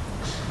killed.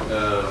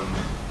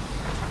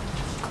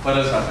 What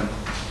else happened?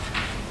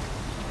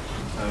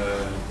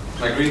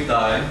 Magritte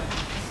died.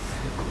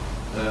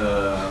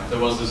 There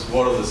was this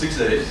War of the 6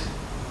 Days.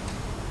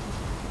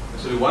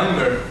 Actually,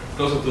 Weinberg,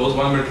 closer to us,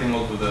 Weinberg came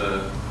up with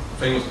a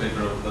famous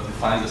paper that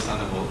defines the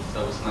standard model.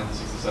 That was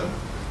 1967.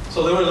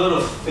 So there were a lot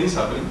of things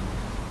happening.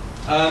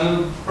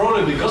 And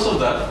probably because of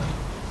that,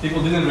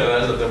 people didn't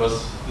realize that there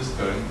was this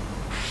occurring.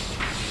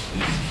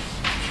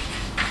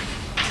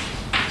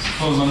 It's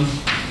Coleman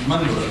and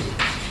Mandler.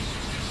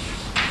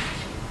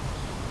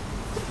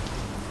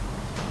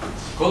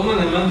 Coleman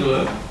and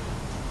Mandler,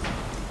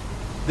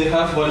 they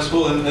have what is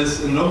called a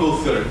noble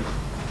theory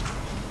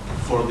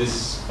for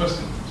this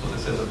question. So they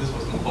said that this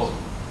was not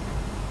possible.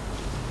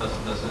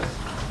 That's it.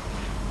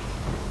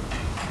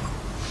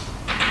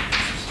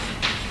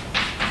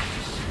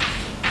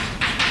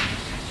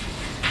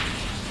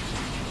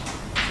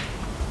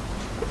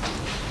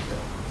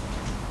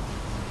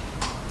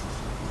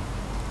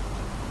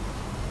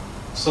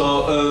 So,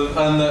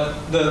 and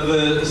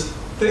the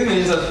thing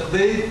is that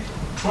they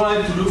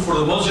tried to look for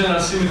the most general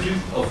symmetry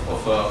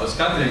of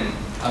scattering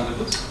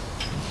amplitudes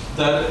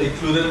that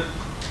included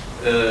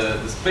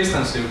the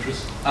space-time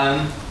symmetries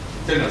and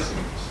internal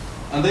symmetries.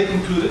 And they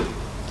concluded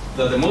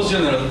that the most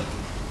general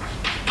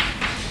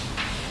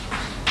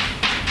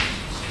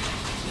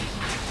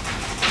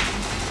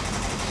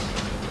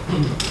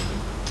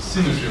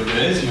symmetry of the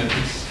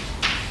asymmetrics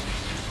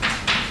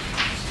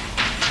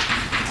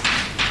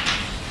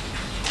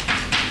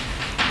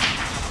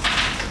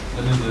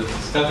that is the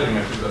scattering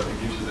metric that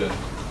gives you the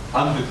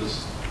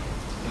amplitudes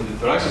and the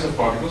interactions of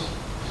particles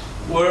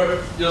was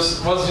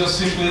just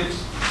simply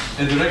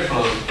a direct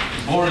product,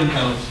 boring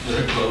kind of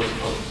direct product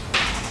of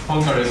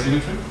Poincare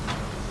asymmetry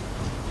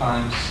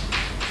times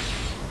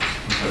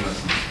internal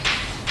symmetry.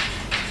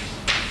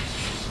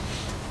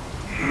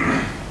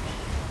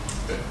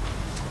 Okay.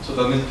 So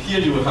that means here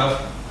you will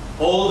have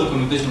all the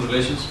commutation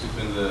relations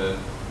between the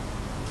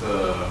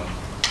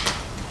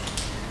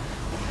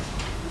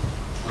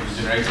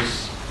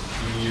generators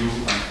mu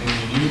and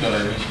mu that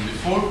I mentioned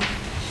before.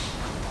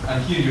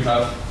 And here you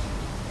have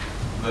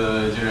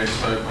the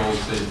generators I call,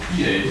 say,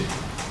 PA.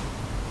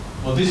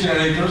 Well, these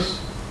generators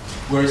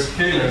were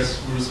scalars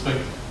with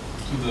respect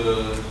to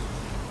the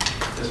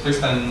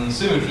space-time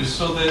symmetry,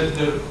 so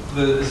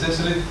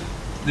essentially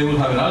they will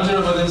have an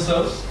algebra by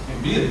themselves, it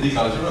can be a big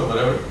algebra or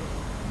whatever,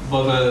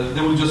 but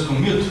they will just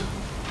commute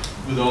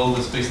with all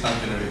the space-time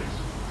generators.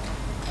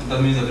 And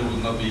that means that there will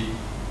not be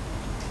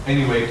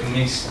any way to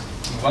mix in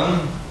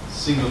one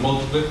single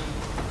multiplet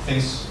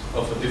things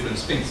of different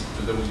spins,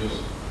 because they will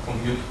just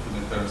commute with the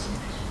internal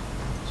symmetries.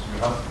 So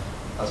you have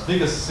as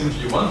big as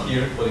symmetry you want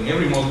here, but in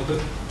every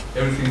multiplet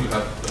everything will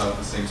have to have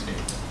the same spin.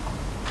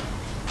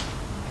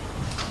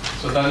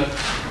 So that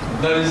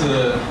is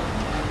the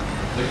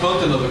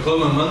content of the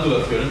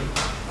Coleman-Mandula theorem,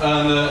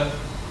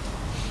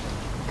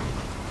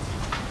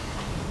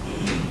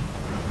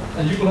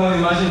 and you could have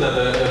imagined that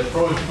a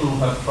probability people would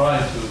have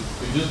tried to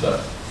use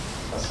that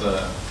as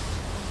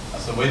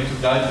a way to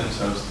guide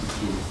themselves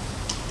to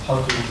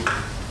how to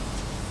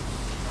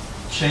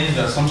change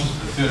the assumptions of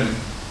the theorem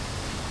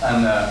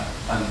and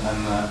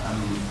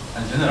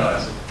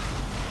generalize it.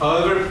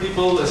 However,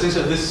 people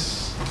essentially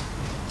this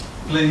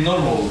played no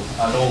role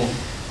at all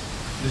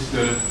this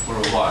theorem for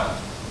a while.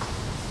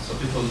 So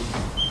people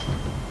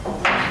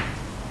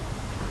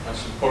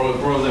actually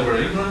probably they were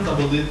ignorant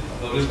about it,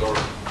 or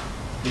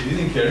they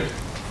didn't care.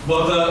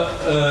 But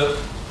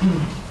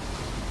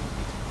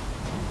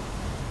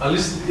at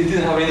least it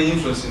didn't have any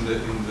influence in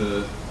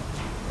the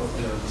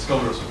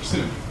discovery of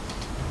supersymmetry.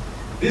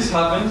 This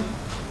happened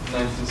in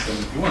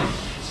 1971.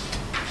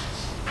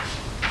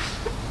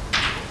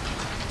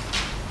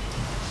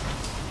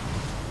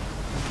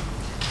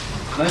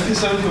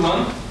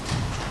 1971.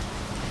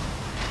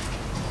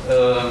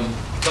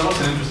 That was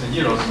an interesting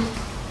year also.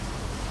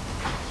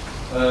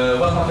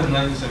 What happened in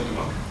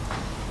 1971?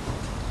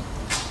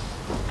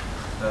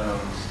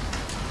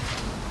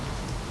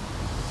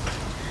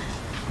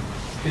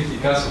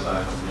 Picasso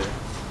died on the year.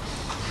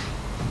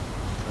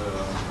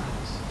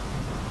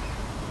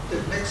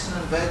 Did Nixon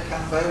invade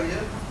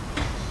Cambodia?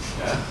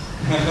 Yeah.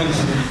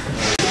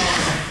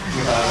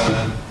 We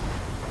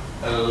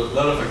had a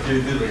lot of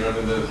activity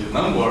regarding the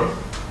Vietnam War.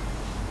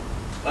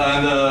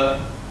 And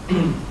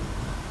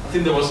I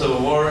think there was a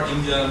war in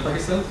India and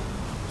Pakistan.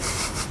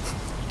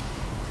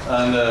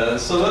 And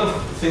so a lot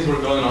of things were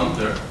going on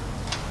there.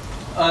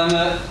 And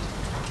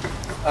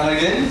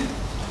again,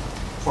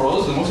 for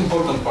us, the most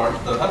important part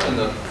that happened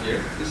that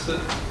year is a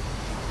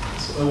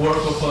work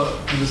of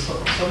in the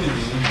Soviet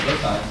Union at that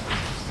time,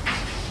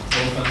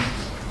 Wolf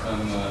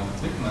and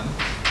Lippmann.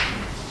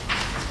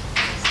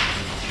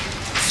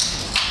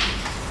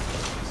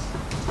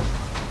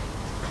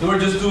 They were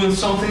just doing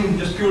something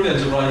just purely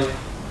algebraic,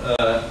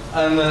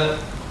 and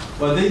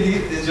what they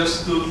did is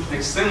just to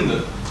extend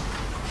it.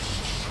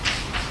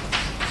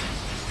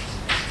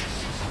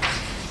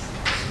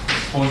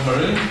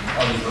 Poincaré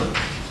algebra.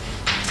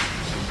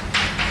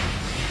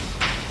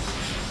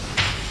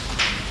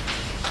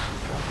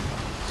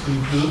 To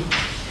include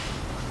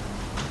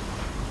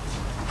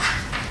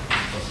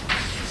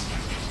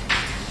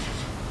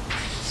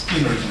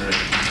spinor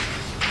generation.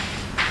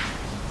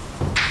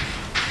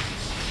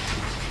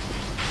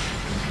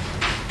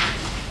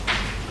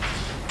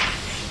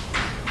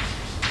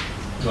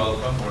 To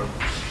alpha, or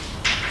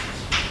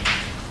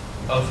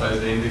alpha is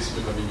the index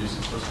we have been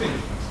using for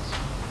spinor.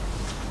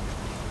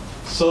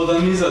 So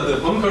that means that the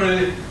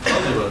Poincaré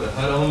algebra that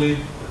had only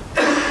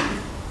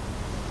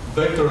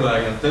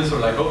vector-like and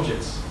tensor-like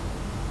objects,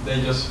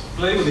 they just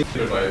play with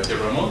it by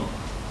Ramon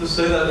to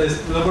say that they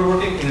were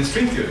working in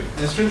string theory.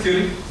 In string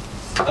theory,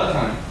 at that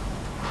time,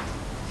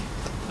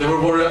 they were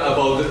worried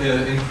about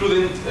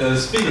including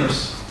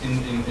spinors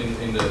in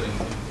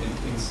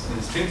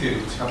string theory,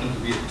 which happened to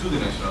be a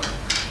two-dimensional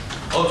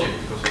object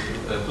because of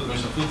the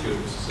two-dimensional field theory,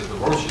 which is the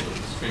worldsheet of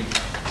the string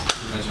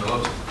two-dimensional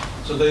object.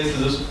 So they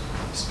introduced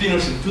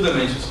spinors in 2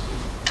 dimensions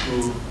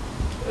to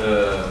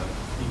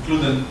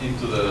include them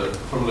into the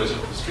formulation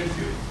of the string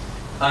theory.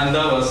 And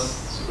that was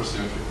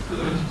supersymmetry in 2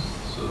 dimensions.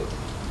 So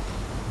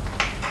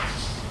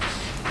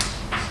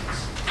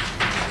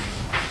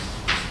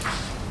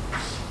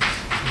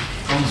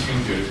from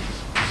string theory.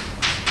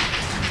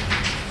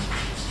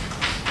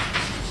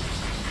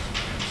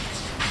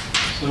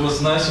 So it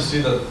was nice to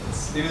see that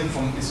even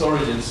from its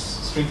origins,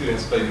 string theory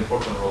has played an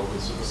important role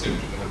with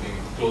supersymmetry and having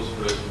close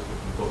relationship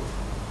with both.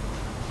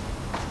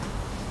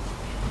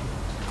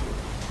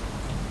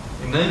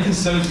 In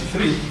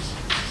 1973,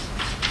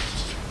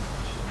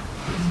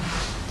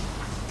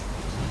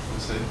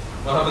 let's see,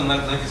 what happened in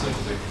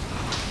 1973?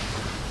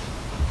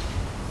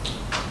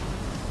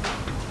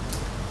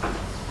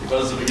 It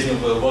was the beginning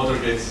of the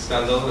Watergate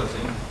scandal, I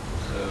think.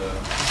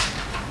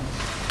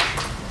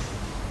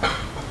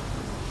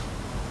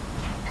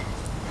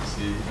 Let's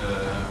see,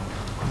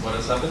 what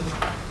has happened?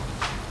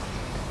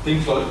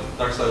 Pink Floyd,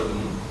 Dark Side of the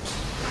Moon.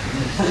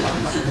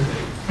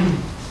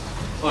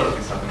 A lot of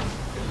things happened.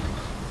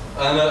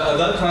 And at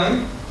that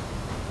time,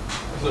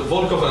 the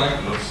Volkov and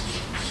Anklos.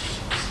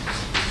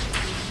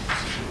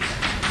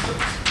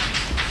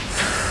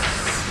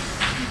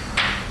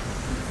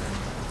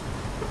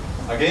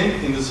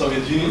 Again, in the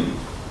Soviet Union,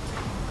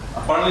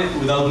 apparently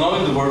without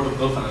knowing the work of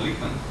Dolphin and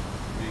Lichtman,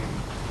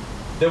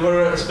 they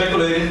were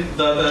speculating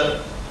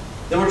that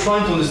they were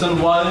trying to understand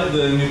why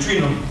the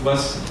neutrino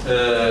was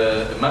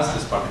a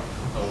massless particle,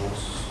 or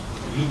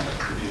looked like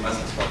to be a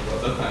massless particle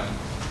at that time.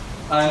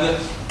 And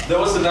there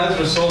was a nice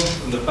result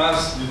in the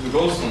past due to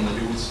Goldstone that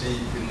you will see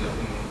in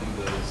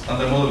the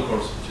standard model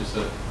course, which is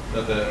that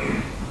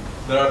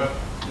there are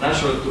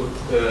natural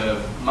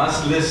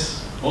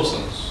massless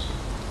bosons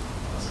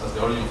as the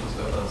origin of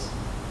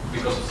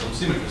because of some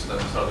symmetries that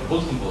are the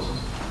Goldstone bosons.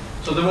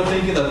 So they were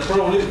thinking that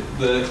probably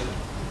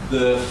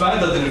the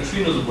fact that the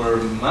neutrinos were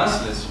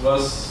massless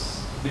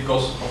was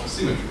because of a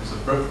symmetry,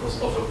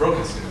 of a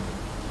broken symmetry.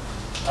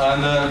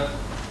 And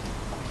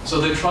so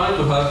they tried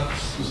to have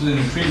the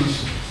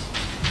neutrinos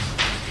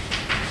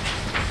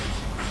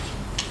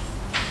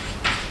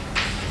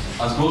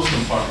as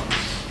Boston particles.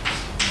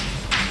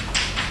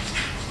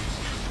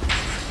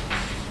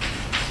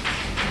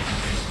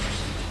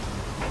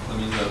 That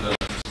means that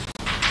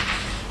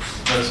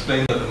that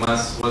explained that the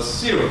mass was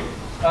 0.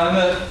 And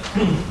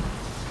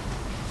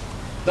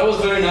that was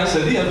a very nice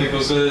idea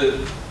because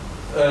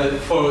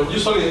for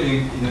usually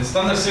in a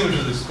standard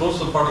symmetry, the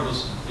Boston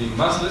particles being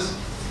massless,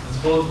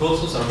 the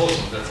bosons are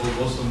bosons, therefore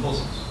Boston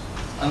bosons.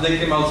 And they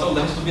came out, so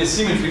there has to be a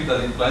symmetry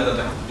that implies that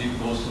there have to be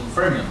Boston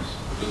fermions,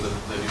 because the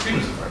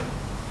neutrinos are fermions.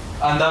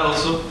 And that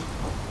also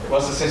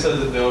was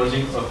essentially the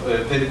origin of,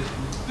 they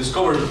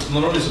discovered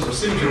not only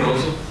supersymmetry, but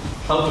also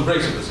how to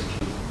break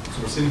supersymmetry,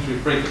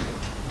 supersymmetry breaking.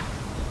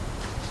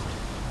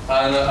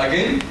 And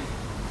again,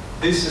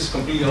 this is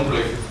completely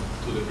unrelated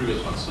to the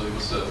previous one, so it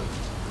was,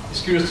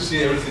 it's curious to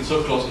see everything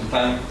so close in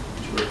time,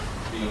 which were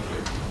being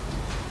unrelated.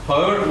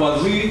 However,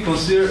 what we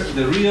consider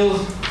the real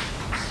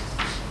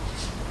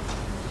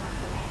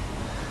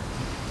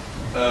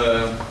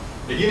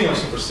beginning of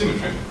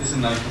supersymmetry is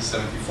in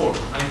 1974.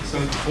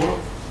 1974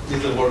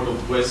 is the work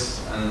of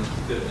West and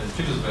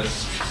Titus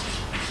West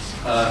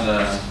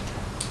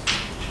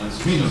and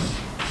Sumino.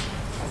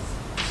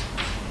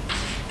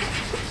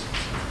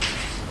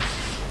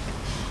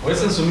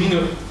 West and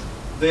Sumino,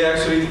 they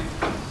actually,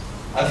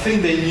 I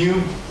think they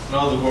knew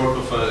now the work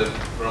of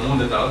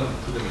Ramon et al. In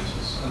 2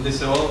 dimensions, and they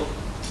said, well,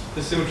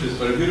 this symmetry is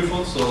very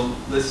beautiful, so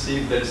let's see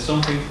if there is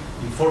something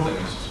in 4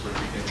 dimensions where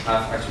we can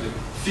have actually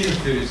field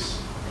theories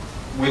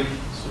with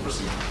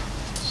supersymmetry.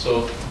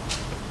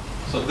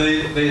 So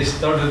they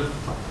started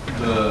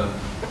the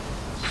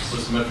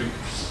supersymmetric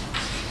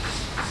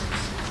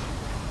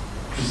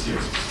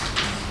series.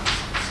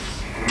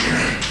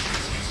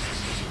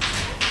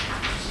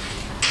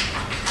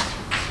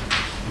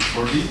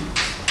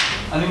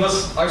 And it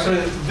was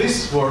actually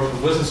this work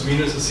of West and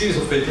Sumino is a series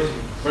of papers,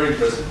 very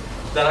impressive,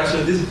 that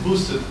actually this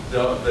boosted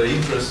the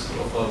interest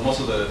of most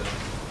of the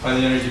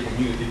fine energy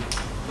community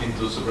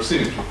into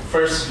supersymmetry.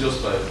 First,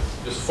 just by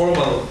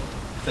formal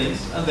things,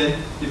 and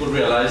then people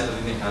realized that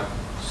it didn't have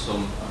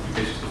some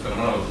applications to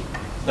phenomenology.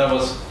 That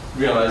was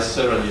realized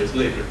several years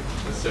later,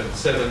 the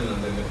 77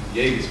 and then the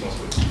 80s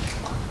mostly.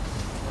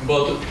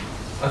 But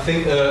I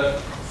think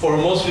for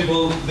most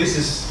people, this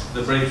is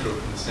the breakthrough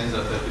in the sense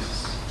that this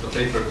is the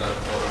paper that,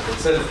 or the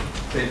set of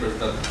papers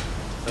that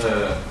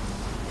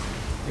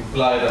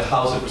imply that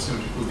how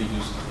supersymmetry could be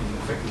used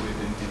effectively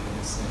in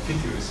field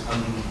theories,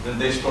 and then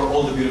they explore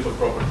all the beautiful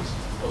properties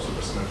of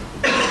supersymmetry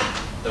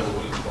that we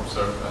will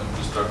observe and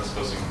we'll start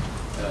discussing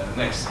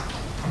next. I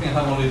think I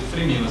have only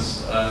 3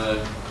 minutes. I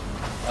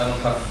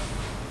don't have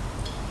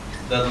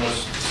that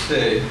much to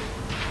say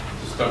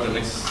to start the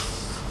next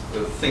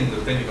thing,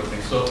 the technical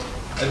thing. So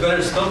I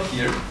better stop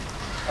here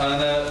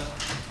and.